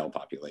different cell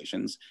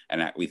populations.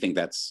 And we think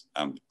that's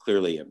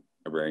clearly a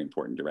very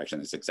important direction.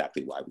 That's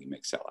exactly why we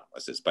make cell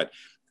atlases. But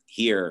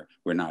here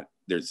we're not,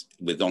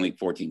 with only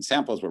 14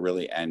 samples, we're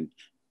really, and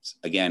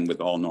again,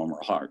 with all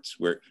normal hearts,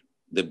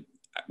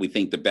 we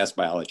think the best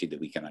biology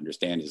that we can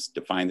understand is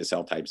define the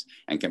cell types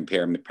and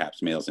compare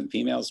perhaps males and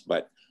females,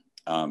 but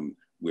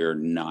we're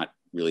not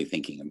really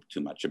thinking too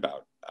much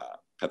about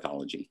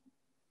pathology.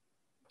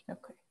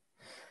 Okay.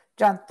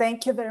 John,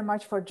 thank you very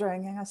much for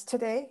joining us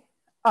today.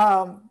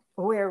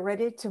 We're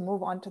ready to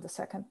move on to the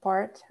second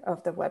part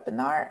of the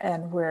webinar,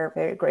 and we're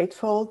very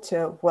grateful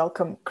to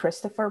welcome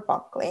Christopher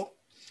Buckley.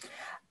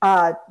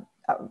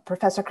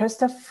 Professor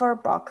Christopher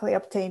Buckley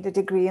obtained a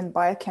degree in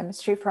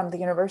biochemistry from the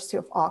University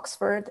of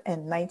Oxford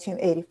in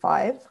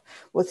 1985,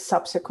 with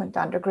subsequent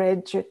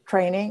undergraduate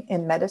training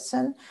in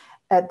medicine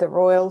at the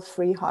Royal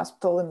Free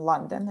Hospital in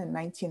London in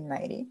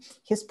 1990.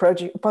 His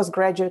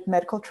postgraduate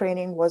medical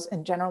training was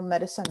in general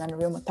medicine and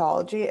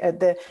rheumatology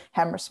at the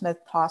Hammersmith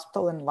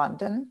Hospital in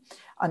London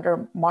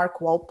under Mark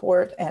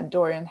Walport and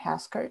Dorian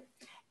Haskard,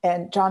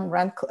 and John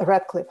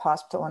Radcliffe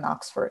Hospital in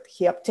Oxford.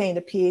 He obtained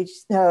a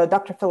PhD,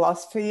 Doctor of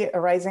Philosophy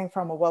arising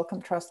from a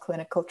Wellcome Trust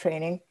Clinical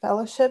Training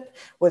Fellowship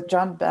with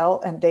John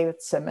Bell and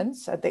David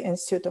Simmons at the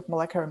Institute of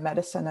Molecular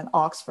Medicine in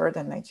Oxford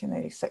in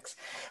 1986.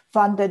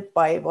 Funded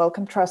by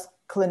Wellcome Trust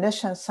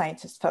Clinician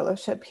Scientist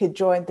Fellowship, he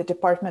joined the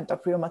Department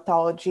of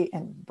Rheumatology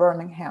in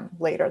Birmingham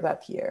later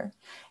that year.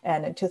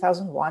 And in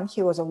 2001,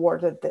 he was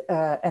awarded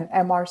an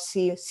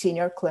MRC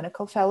Senior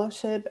Clinical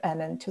Fellowship, and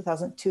in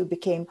 2002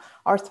 became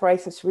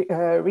Arthritis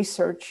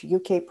Research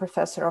UK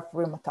Professor of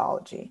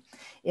Rheumatology.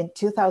 In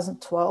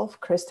 2012,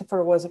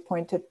 Christopher was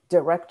appointed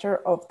Director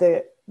of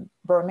the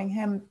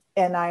Birmingham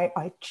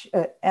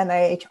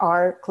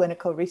NIHR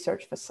Clinical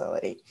Research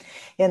Facility.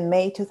 In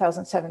May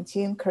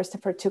 2017,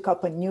 Christopher took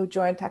up a new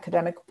joint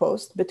academic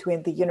post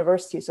between the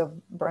Universities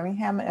of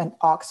Birmingham and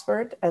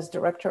Oxford as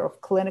Director of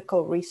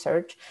Clinical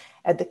Research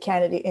at the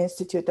Kennedy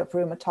Institute of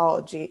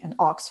Rheumatology in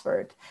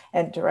Oxford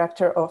and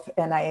Director of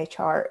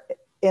NIHR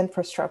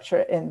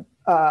Infrastructure in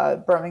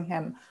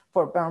Birmingham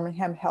for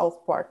Birmingham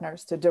Health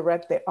Partners to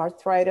direct the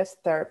Arthritis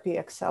Therapy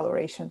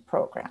Acceleration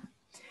Program.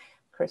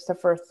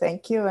 Christopher,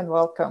 thank you and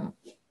welcome.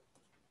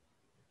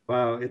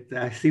 Wow,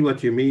 I see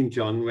what you mean,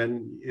 John,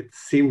 when it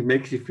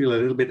makes you feel a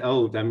little bit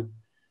old. I'm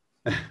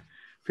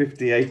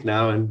 58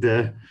 now,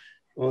 and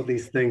all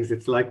these things,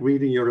 it's like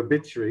reading your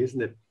obituary,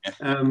 isn't it?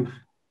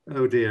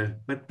 Oh dear,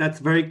 but that's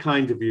very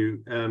kind of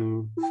you.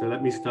 So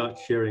let me start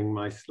sharing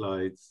my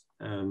slides.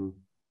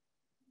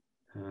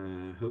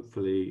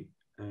 Hopefully,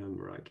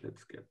 right,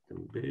 let's get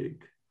them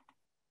big.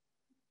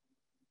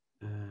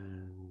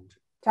 And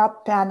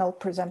top panel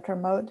presenter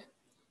mode.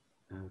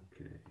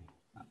 Okay.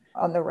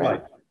 On the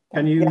right.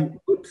 Can you,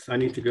 oops, I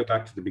need to go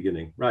back to the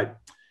beginning. Right.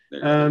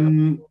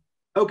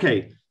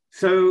 Okay,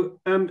 so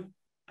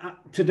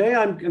today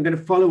I'm going to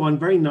follow on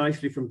very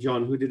nicely from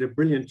John, who did a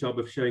brilliant job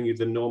of showing you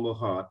the normal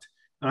heart.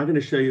 I'm going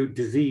to show you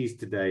disease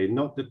today.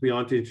 Not that we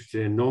aren't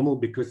interested in normal,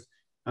 because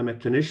I'm a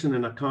clinician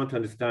and I can't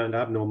understand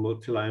abnormal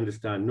till I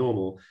understand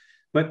normal.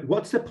 But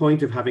what's the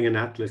point of having an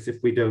atlas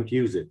if we don't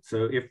use it?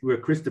 So if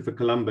we're Christopher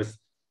Columbus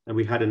and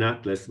we had an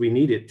atlas, we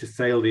need it to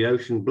sail the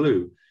ocean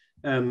blue.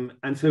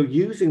 And so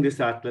using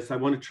this atlas, I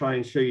want to try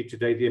and show you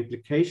today the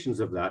implications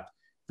of that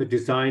for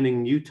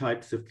designing new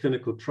types of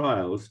clinical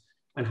trials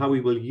and how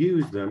we will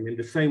use them in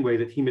the same way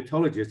that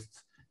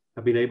hematologists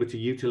have been able to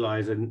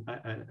utilize a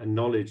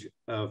knowledge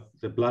of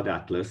the blood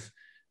atlas.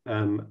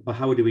 But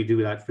how do we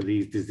do that for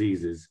these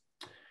diseases?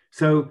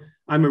 So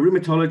I'm a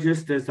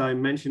rheumatologist, as I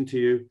mentioned to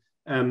you,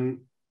 and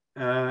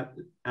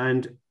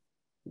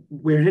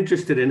we're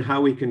interested in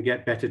how we can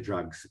get better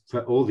drugs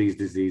for all these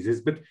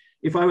diseases. But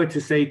if I were to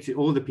say to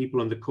all the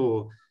people on the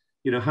call,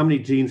 you know, how many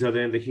genes are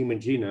there in the human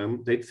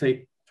genome? They'd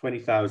say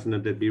 20,000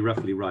 and they'd be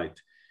roughly right.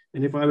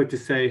 And if I were to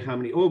say how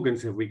many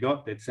organs have we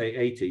got, they'd say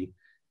 80.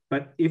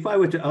 But if I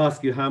were to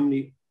ask you how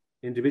many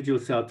individual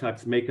cell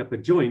types make up a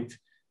joint,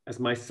 as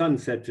my son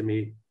said to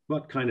me,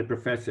 what kind of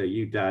professor are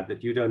you, Dad,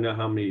 that you don't know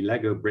how many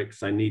Lego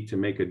bricks I need to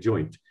make a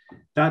joint?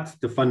 That's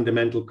the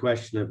fundamental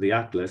question of the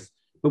atlas.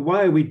 But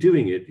why are we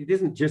doing it? It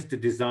isn't just to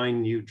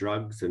design new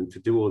drugs and to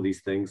do all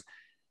these things.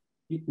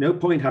 No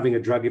point having a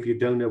drug if you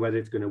don't know whether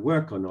it's going to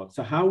work or not.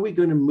 So how are we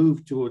going to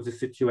move towards a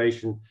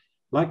situation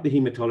like the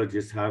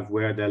hematologists have,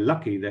 where they're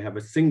lucky, they have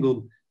a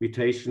single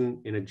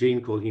mutation in a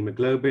gene called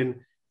hemoglobin.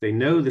 They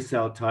know the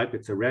cell type,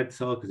 it's a red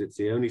cell because it's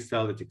the only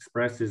cell that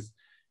expresses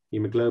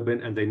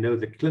hemoglobin, and they know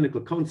the clinical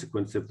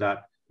consequence of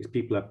that is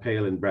people are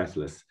pale and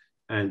breathless,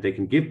 and they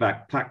can give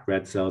back plaque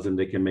red cells and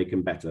they can make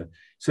them better.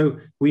 So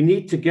we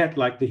need to get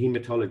like the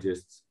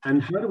hematologists.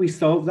 And how do we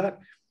solve that?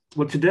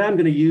 Well, today I'm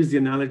going to use the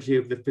analogy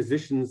of the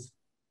physician's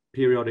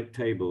periodic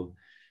table.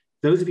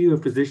 Those of you who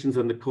are physicians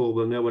on the call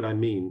will know what I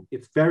mean.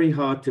 It's very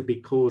hard to be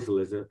causal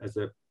as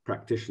a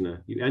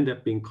practitioner. You end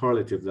up being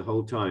correlative the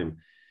whole time.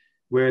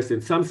 Whereas in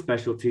some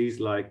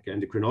specialties like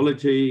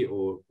endocrinology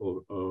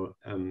or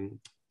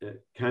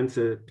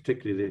cancer,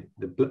 particularly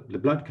the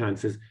blood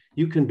cancers,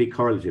 you can be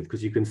correlative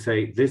because you can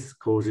say this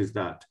causes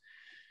that.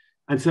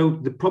 And so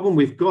the problem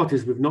we've got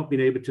is we've not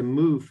been able to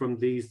move from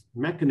these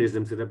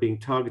mechanisms that are being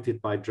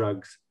targeted by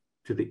drugs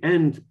to the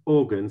end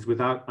organs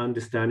without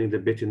understanding the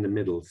bit in the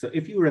middle. So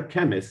if you were a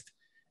chemist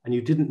and you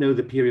didn't know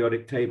the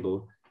periodic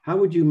table, how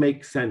would you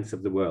make sense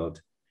of the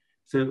world?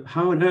 So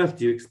how on earth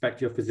do you expect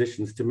your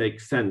physicians to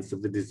make sense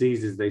of the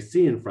diseases they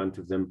see in front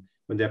of them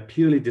when they're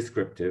purely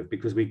descriptive,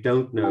 because we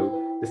don't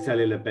know the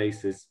cellular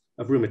basis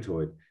of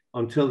rheumatoid?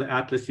 Until the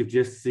atlas you've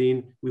just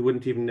seen, we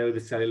wouldn't even know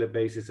the cellular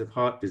basis of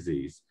heart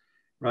disease.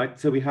 right?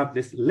 So we have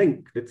this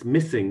link that's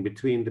missing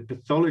between the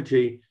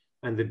pathology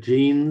and the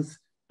genes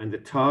and the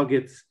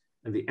targets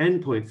and the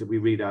endpoints that we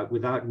read out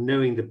without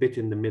knowing the bit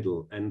in the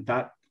middle. And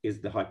that is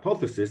the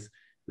hypothesis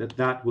that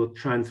that will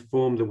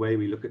transform the way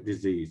we look at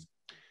disease.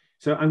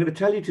 So I'm going to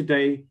tell you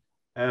today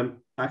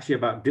actually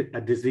about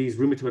a disease,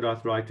 rheumatoid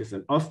arthritis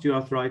and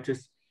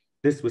osteoarthritis.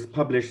 This was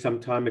published some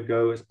time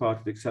ago as part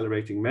of the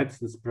Accelerating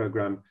Medicines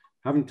program.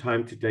 I haven't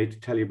time today to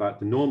tell you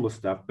about the normal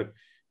stuff, but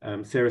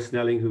Sarah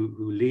Snelling,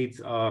 who leads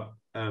our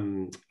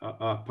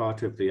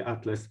part of the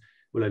Atlas,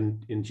 will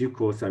in due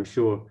course, I'm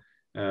sure,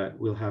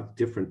 we'll have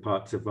different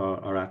parts of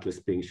our Atlas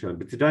being shown.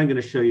 But today I'm going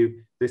to show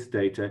you this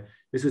data.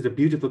 This was a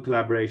beautiful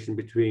collaboration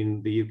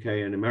between the UK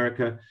and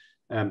America,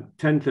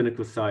 10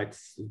 clinical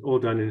sites, all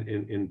done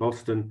in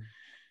Boston.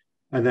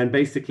 And then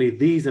basically,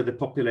 these are the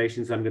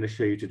populations I'm going to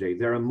show you today.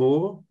 There are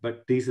more,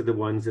 but these are the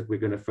ones that we're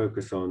going to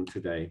focus on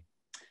today.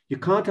 You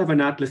can't have an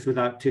atlas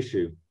without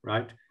tissue,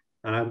 right?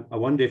 And I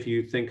wonder if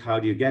you think, how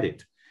do you get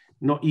it?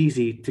 Not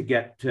easy to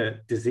get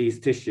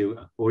diseased tissue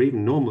or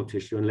even normal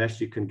tissue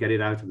unless you can get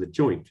it out of the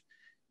joint.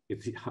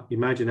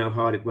 Imagine how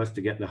hard it was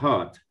to get the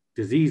heart.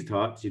 Diseased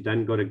hearts, you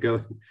then got to go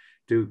and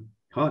do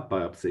heart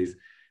biopsies.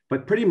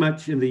 But pretty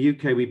much in the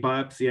UK, we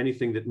biopsy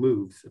anything that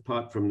moves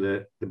apart from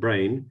the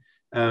brain.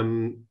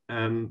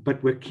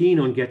 But we're keen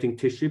on getting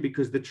tissue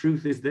because the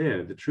truth is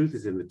there. The truth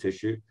is in the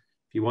tissue.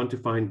 If you want to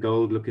find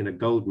gold, look in a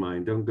gold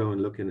mine. Don't go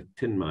and look in a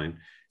tin mine.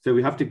 So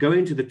we have to go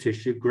into the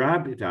tissue,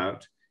 grab it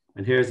out.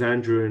 And here's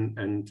Andrew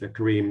and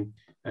Kareem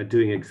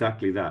doing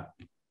exactly that.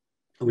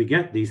 And we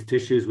get these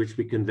tissues, which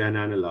we can then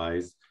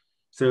analyze.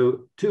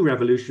 So 2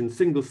 revolutions,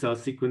 single cell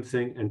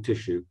sequencing and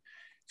tissue.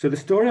 So the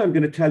story I'm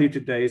going to tell you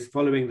today is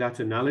following that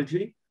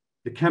analogy.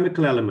 The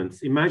chemical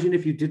elements. Imagine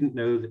if you didn't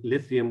know that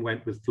lithium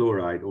went with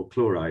fluoride or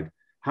chloride.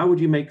 How would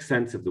you make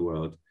sense of the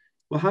world?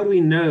 Well, how do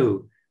we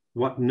know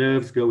what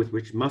nerves go with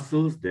which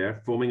muscles?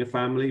 They're forming a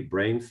family,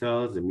 brain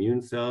cells,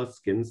 immune cells,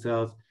 skin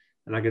cells.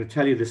 And I'm going to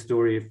tell you the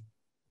story of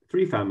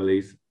 3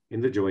 families in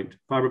the joint: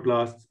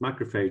 fibroblasts,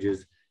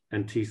 macrophages,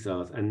 and T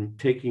cells, and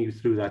taking you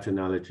through that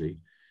analogy.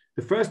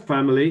 The first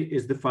family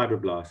is the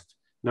fibroblast.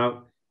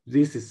 Now,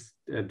 this is,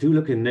 do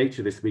look in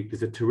Nature this week.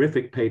 There's a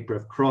terrific paper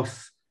of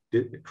cross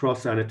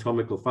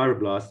anatomical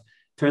fibroblasts.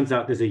 Turns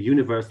out there's a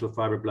universal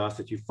fibroblast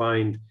that you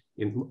find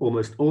in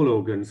almost all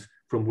organs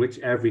from which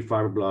every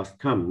fibroblast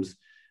comes.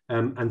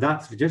 And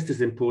that's just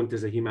as important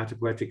as a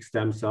hematopoietic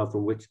stem cell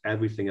from which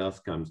everything else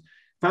comes.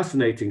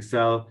 Fascinating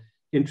cell,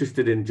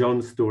 interested in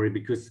John's story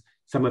because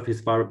some of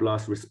his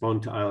fibroblasts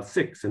respond to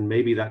IL-6, and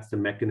maybe that's the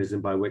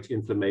mechanism by which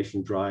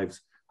inflammation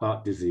drives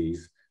heart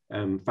disease.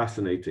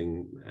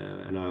 Fascinating,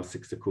 and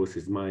IL-6, of course,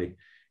 is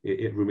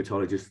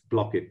rheumatologists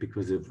block it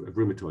because of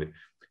rheumatoid.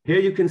 Here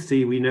you can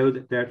see, we know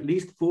that there are at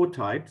least 4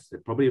 types, there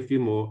are probably a few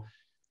more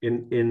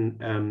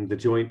in the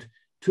joint,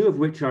 2 of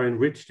which are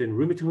enriched in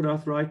rheumatoid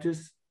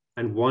arthritis,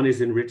 and 1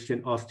 is enriched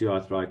in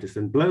osteoarthritis.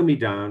 And blow me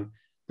down,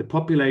 the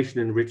population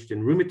enriched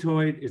in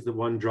rheumatoid is the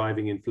one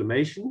driving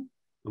inflammation.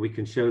 And we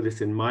can show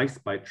this in mice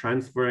by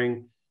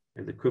transferring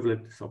the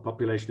equivalent of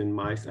population in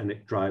mice, and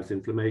it drives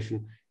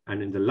inflammation.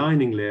 And in the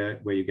lining layer,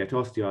 where you get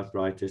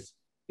osteoarthritis,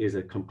 is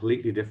a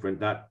completely different,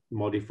 that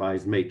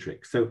modifies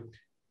matrix. So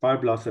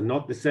fibroblasts are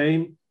not the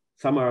same.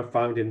 Some are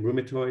found in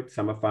rheumatoid,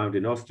 some are found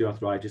in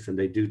osteoarthritis, and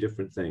they do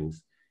different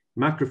things.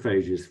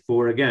 Macrophages,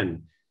 4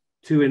 again,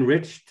 2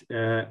 enriched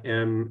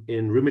in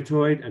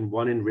rheumatoid and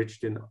 1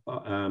 enriched in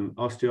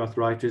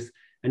osteoarthritis.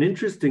 And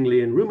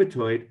interestingly, in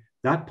rheumatoid,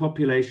 that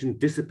population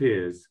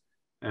disappears.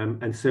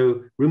 And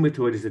so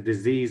rheumatoid is a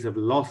disease of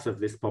loss of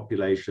this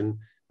population,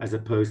 as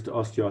opposed to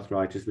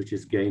osteoarthritis, which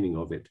is gaining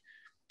of it.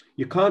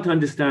 You can't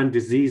understand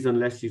disease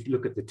unless you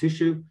look at the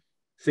tissue.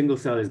 Single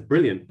cell is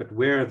brilliant, but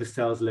where are the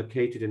cells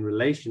located in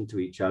relation to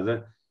each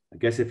other? I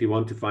guess if you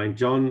want to find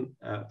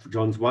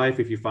John's wife,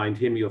 if you find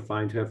him, you'll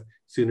find her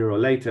sooner or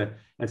later.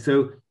 And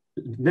so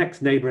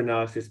next neighbor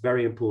analysis is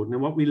very important.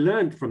 And what we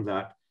learned from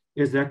that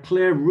is there are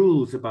clear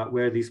rules about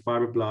where these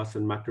fibroblasts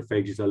and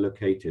macrophages are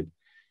located.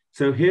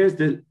 So here's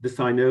the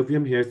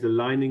synovium, here's the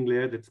lining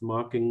layer that's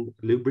marking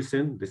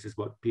lubricin. This is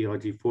what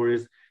PRG4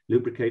 is,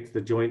 lubricates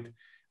the joint.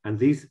 And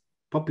these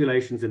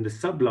populations in the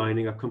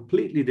sublining are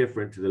completely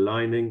different to the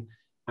lining,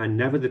 and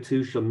never the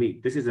 2 shall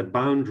meet. This is a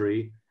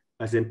boundary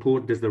as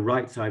important as the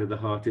right side of the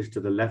heart is to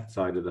the left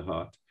side of the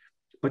heart.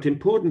 But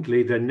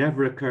importantly, there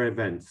never occur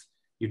events.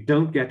 You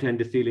don't get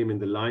endothelium in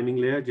the lining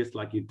layer, just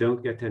like you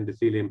don't get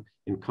endothelium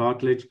in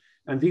cartilage.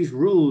 And these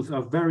rules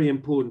are very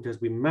important as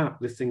we map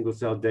the single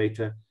cell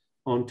data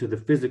onto the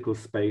physical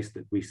space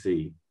that we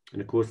see.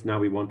 And of course, now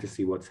we want to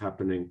see what's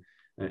happening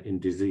in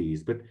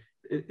disease. But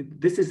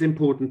this is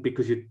important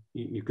because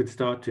you could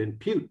start to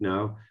impute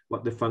now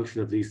what the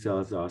function of these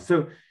cells are.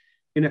 So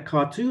in a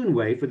cartoon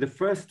way, for the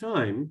first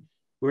time,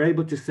 we're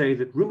able to say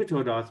that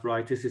rheumatoid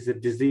arthritis is a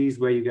disease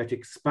where you get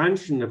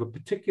expansion of a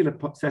particular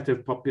set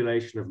of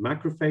population of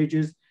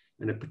macrophages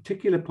and a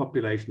particular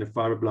population of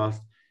fibroblasts.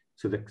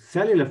 So the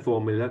cellular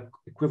formula,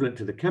 equivalent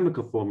to the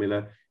chemical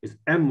formula, is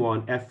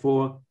M1,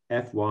 F4,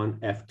 F1,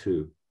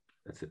 F2.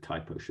 that's a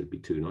typo, should be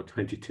 2, not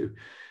 22.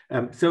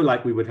 So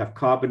like we would have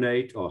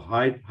carbonate or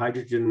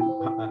hydrogen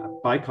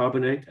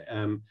bicarbonate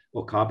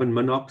or carbon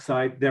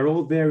monoxide. They're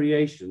all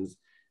variations.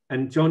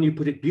 And John, you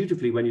put it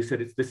beautifully when you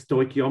said it's the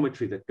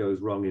stoichiometry that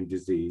goes wrong in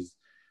disease.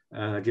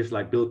 Just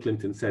like Bill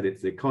Clinton said,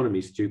 it's the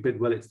economy, stupid.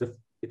 Well, it's the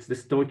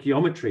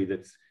stoichiometry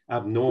that's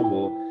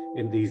abnormal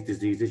in these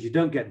diseases. You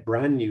don't get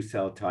brand new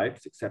cell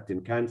types, except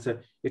in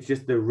cancer. It's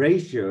just the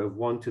ratio of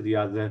one to the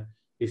other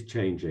is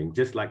changing,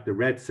 just like the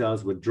red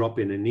cells would drop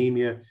in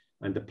anemia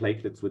and the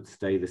platelets would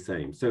stay the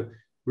same. So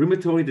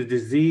rheumatoid, a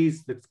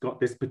disease that's got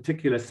this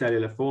particular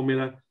cellular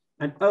formula,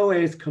 and OA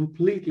is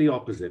completely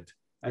opposite,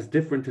 as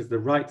different as the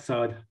right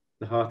side,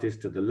 the heart is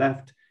to the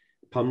left.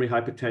 Pulmonary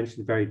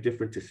hypertension, very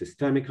different to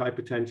systemic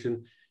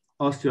hypertension.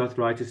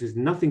 Osteoarthritis is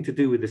nothing to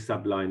do with the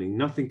sublining,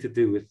 nothing to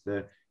do with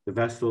the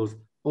vessels,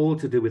 all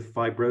to do with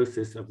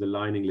fibrosis of the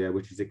lining layer,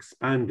 which is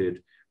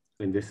expanded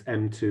in this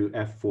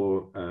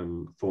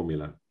M2F4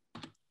 formula.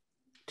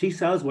 T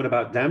cells, what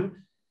about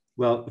them?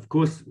 Well, of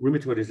course,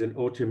 rheumatoid is an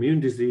autoimmune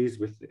disease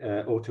with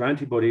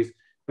autoantibodies,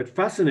 but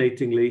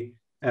fascinatingly,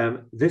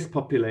 this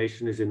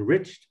population is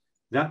enriched.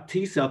 That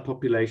T cell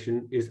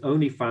population is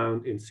only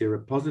found in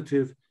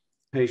seropositive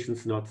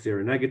patients, not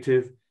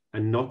seronegative,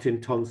 and not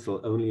in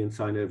tonsil, only in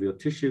synovial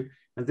tissue,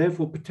 and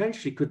therefore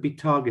potentially could be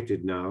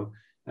targeted now.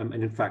 And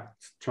in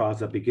fact,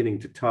 trials are beginning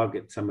to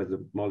target some of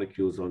the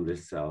molecules on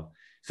this cell.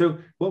 So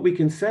what we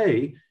can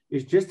say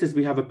is, just as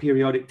we have a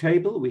periodic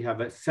table, we have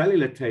a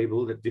cellular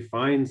table that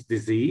defines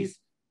disease.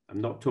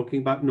 I'm not talking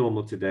about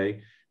normal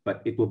today,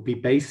 but it will be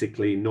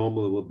basically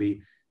normal will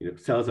be,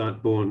 cells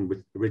aren't born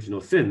with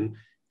original sin,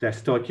 their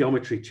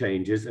stoichiometry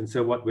changes. And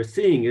so what we're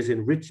seeing is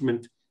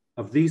enrichment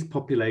of these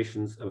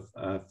populations of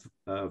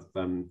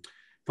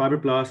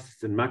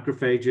fibroblasts and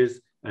macrophages,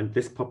 and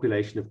this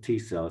population of T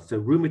cells. So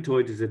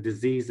rheumatoid is a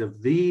disease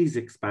of these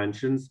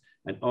expansions,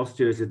 and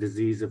osteo is a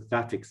disease of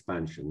that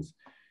expansions.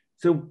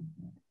 So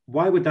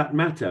why would that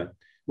matter?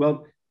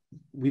 Well,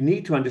 we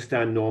need to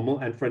understand normal,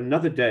 and for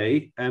another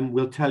day,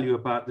 we'll tell you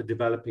about the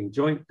developing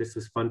joint. This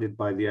was funded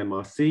by the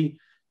MRC.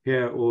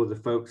 Here are all the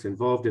folks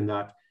involved in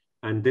that.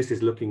 And this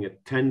is looking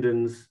at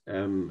tendons,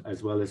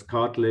 as well as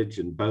cartilage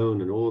and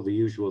bone and all the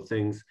usual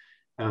things.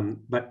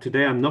 But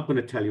today I'm not going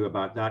to tell you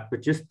about that,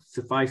 but just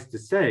suffice to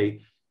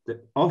say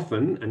that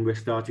often, and we're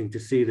starting to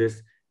see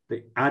this,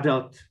 the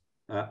adult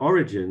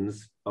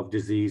origins of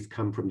disease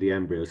come from the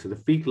embryo. So the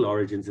fetal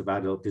origins of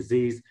adult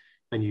disease,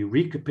 and you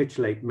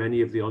recapitulate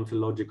many of the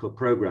ontological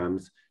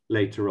programs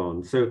later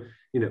on. So,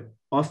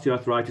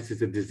 osteoarthritis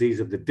is a disease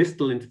of the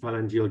distal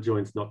interphalangeal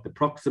joints, not the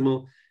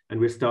proximal. And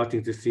we're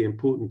starting to see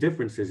important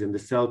differences in the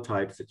cell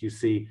types that you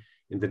see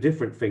in the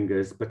different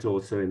fingers, but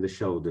also in the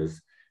shoulders.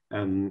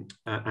 And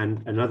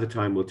another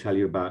time we'll tell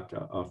you about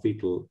our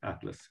fetal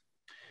atlas.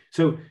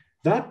 So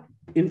that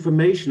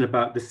information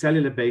about the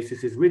cellular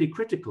basis is really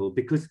critical,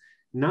 because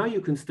now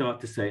you can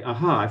start to say,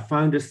 aha, I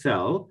found a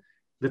cell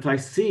that I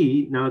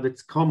see now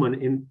that's common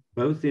in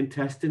both the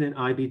intestine in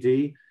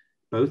IBD,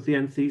 both the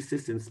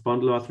enthesis in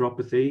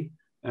spondyloarthropathy,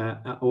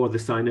 or the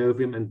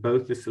synovium, and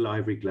both the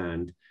salivary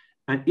gland.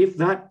 And if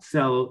that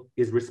cell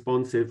is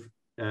responsive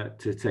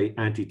to, say,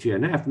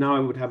 anti-TNF, now I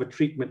would have a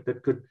treatment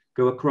that could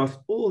go across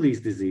all these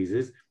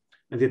diseases.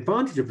 And the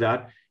advantage of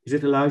that is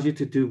it allows you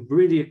to do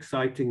really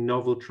exciting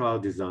novel trial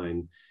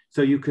design.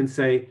 So you can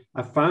say,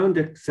 I found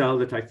a cell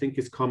that I think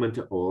is common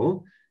to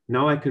all.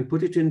 Now I can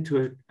put it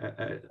into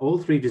all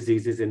three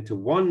diseases into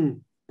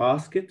one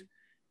basket,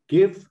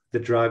 give the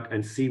drug,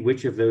 and see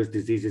which of those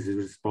diseases is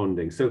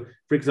responding. So,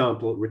 for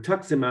example,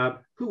 rituximab,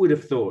 who would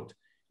have thought,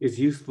 is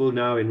useful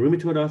now in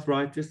rheumatoid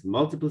arthritis,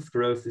 multiple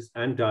sclerosis,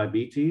 and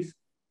diabetes.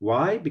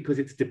 Why? Because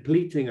it's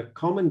depleting a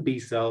common B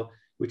cell,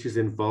 which is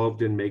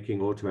involved in making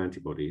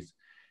autoantibodies.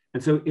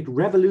 And so it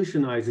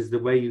revolutionizes the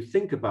way you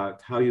think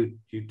about how you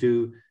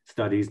do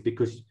studies,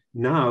 because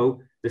now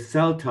the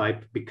cell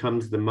type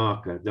becomes the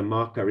marker. The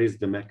marker is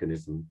the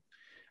mechanism.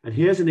 And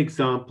here's an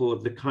example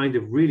of the kind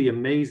of really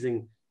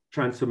amazing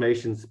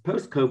transformations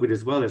post-COVID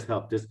as well has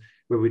helped us,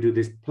 where we do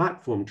these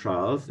platform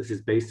trials. This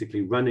is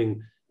basically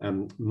running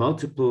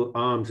multiple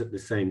arms at the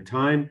same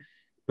time.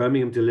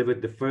 Birmingham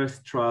delivered the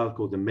first trial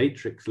called the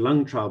Matrix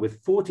Lung Trial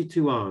with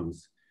 42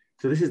 arms.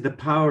 So this is the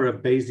power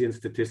of Bayesian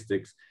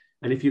statistics.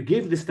 And if you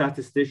give the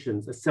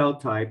statisticians a cell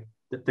type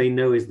that they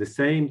know is the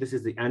same, this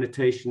is the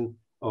annotation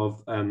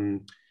of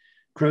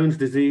Crohn's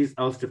disease,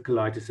 ulcerative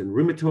colitis, and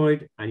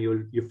rheumatoid, and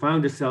you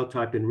found a cell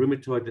type in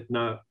rheumatoid that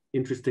now,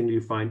 interestingly,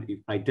 you find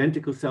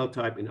identical cell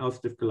type in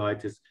ulcerative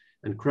colitis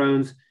and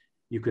Crohn's.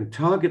 You can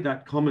target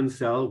that common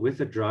cell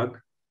with a drug,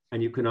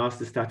 and you can ask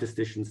the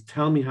statisticians,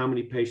 tell me how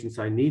many patients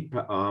I need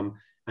per arm,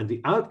 and the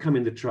outcome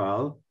in the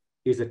trial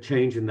is a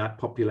change in that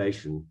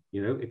population.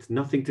 It's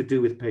nothing to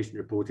do with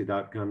patient-reported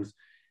outcomes.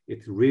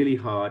 It's really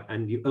hard,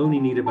 and you only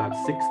need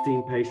about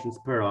 16 patients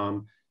per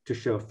arm to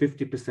show a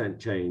 50%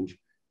 change.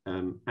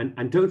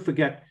 And don't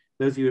forget,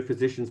 those of you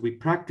physicians, we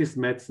practice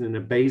medicine in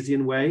a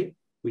Bayesian way.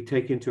 We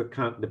take into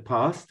account the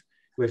past,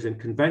 whereas in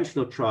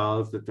conventional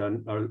trials that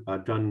are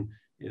done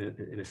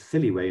in a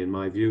silly way, in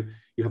my view,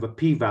 you have a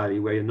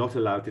p-value where you're not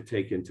allowed to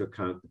take into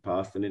account the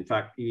past. And in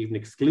fact, you even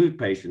exclude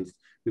patients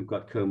who've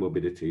got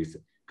comorbidities.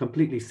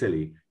 Completely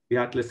silly. The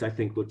Atlas, I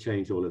think, will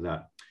change all of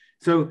that.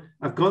 So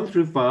I've gone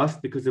through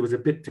fast because there was a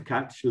bit to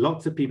catch,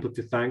 lots of people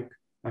to thank.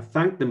 I've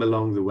thanked them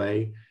along the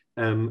way,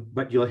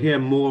 but you'll hear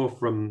more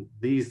from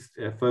these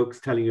folks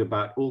telling you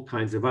about all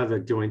kinds of other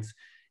joints.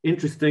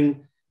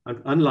 Interesting,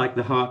 unlike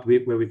the heart,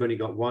 where we've only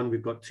got one,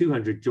 we've got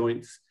 200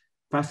 joints,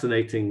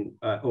 fascinating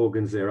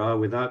organs there are.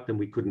 Without them,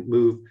 we couldn't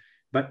move.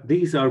 But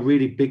these are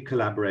really big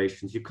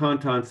collaborations. You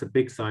can't answer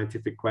big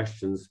scientific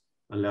questions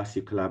unless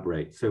you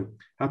collaborate. So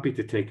happy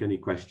to take any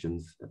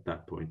questions at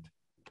that point.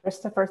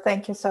 Christopher,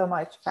 thank you so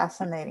much.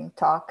 Fascinating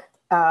talk.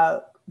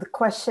 The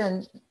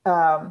question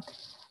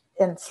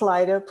in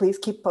Slido, please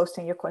keep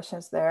posting your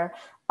questions there.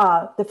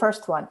 The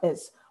first one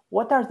is,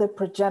 what are the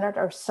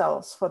progenitor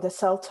cells for the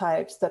cell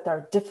types that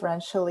are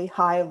differentially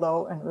high,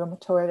 low, in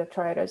rheumatoid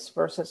arthritis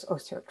versus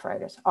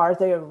osteoarthritis? Are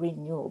they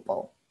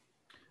renewable?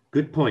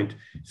 Good point.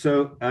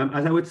 So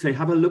as I would say,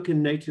 have a look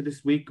in Nature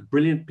this week.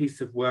 Brilliant piece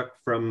of work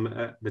from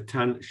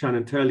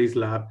Shannon Turley's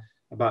lab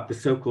about the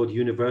so-called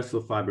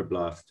universal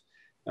fibroblast.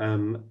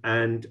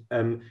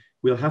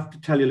 We'll have to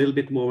tell you a little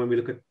bit more when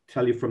we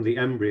tell you from the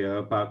embryo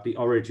about the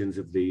origins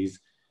of these.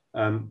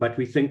 But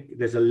we think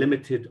there's a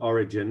limited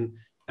origin.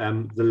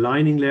 The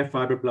lining layer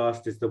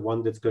fibroblast is the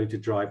one that's going to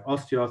drive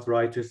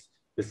osteoarthritis.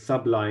 The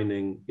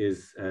sublining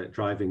is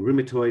driving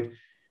rheumatoid.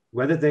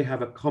 Whether they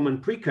have a common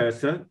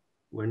precursor,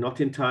 we're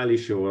not entirely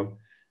sure,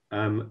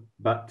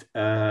 but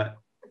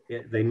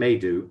they may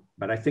do.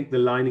 But I think the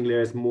lining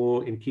layer is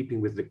more in keeping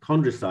with the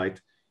chondrocyte.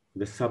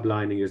 The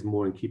sublining is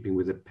more in keeping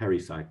with the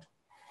pericyte.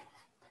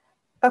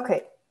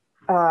 Okay,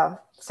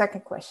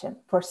 second question.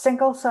 For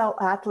single cell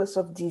atlas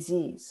of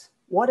disease,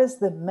 what is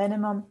the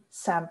minimum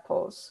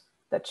samples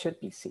that should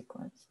be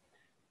sequenced?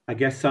 I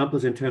guess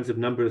samples in terms of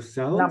number of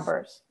cells?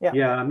 Numbers, yeah.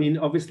 Yeah, I mean,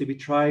 obviously we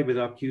try with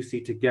our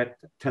QC to get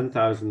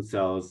 10,000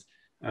 cells.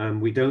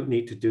 We don't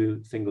need to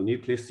do single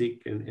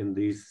nucleus-seq in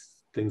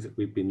these things that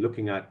we've been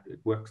looking at. It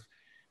works.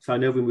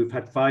 Synovium, we've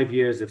had 5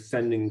 years of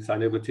sending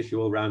synovial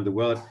tissue all around the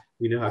world.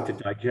 We know how to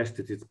digest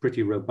it. It's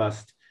pretty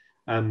robust.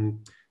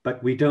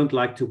 But we don't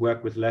like to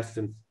work with less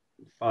than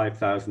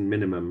 5,000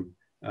 minimum.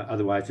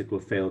 Otherwise, it will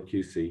fail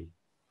QC.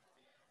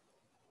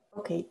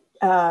 Okay,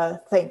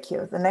 thank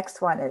you. The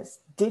next one is,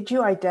 did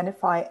you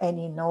identify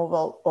any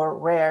novel or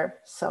rare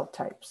cell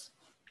types?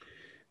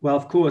 Well,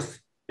 of course,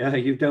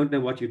 you don't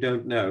know what you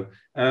don't know.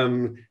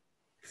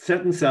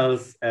 Certain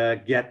cells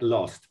get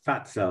lost.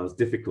 Fat cells,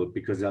 difficult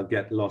because they'll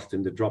get lost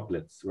in the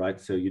droplets, right?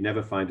 So you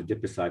never find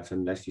adipocytes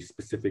unless you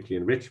specifically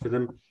enrich for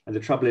them. And the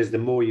trouble is, the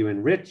more you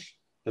enrich,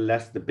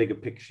 the bigger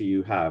picture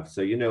you have.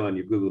 So, you know, on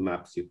your Google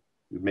Maps, you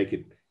make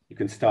it, you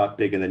can start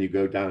big and then you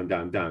go down,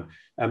 down, down.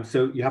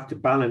 So you have to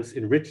balance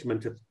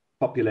enrichment of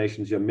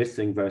populations you're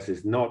missing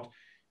versus not.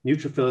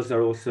 Neutrophils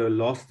are also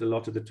lost a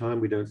lot of the time.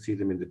 We don't see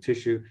them in the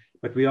tissue,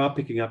 but we are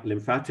picking up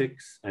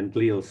lymphatics and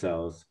glial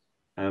cells.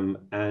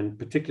 And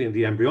particularly in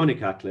the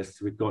embryonic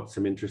atlas, we've got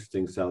some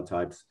interesting cell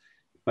types,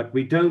 but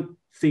we don't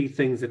see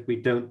things that we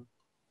don't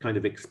kind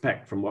of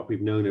expect from what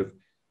we've known of,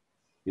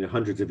 you know,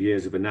 hundreds of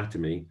years of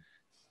anatomy.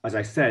 As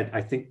I said,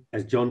 I think,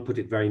 as John put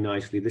it very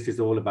nicely, this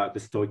is all about the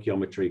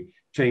stoichiometry,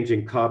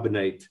 changing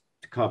carbonate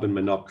to carbon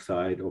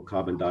monoxide or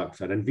carbon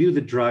dioxide, and view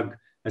the drug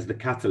as the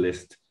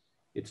catalyst.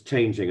 It's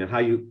changing, and how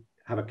you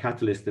have a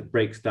catalyst that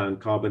breaks down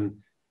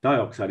carbon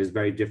dioxide is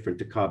very different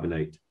to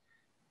carbonate.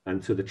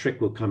 And so the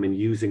trick will come in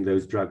using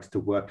those drugs to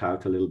work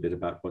out a little bit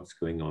about what's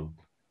going on.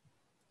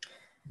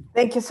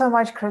 Thank you so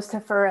much,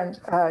 Christopher.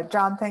 And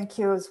John, thank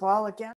you as well again.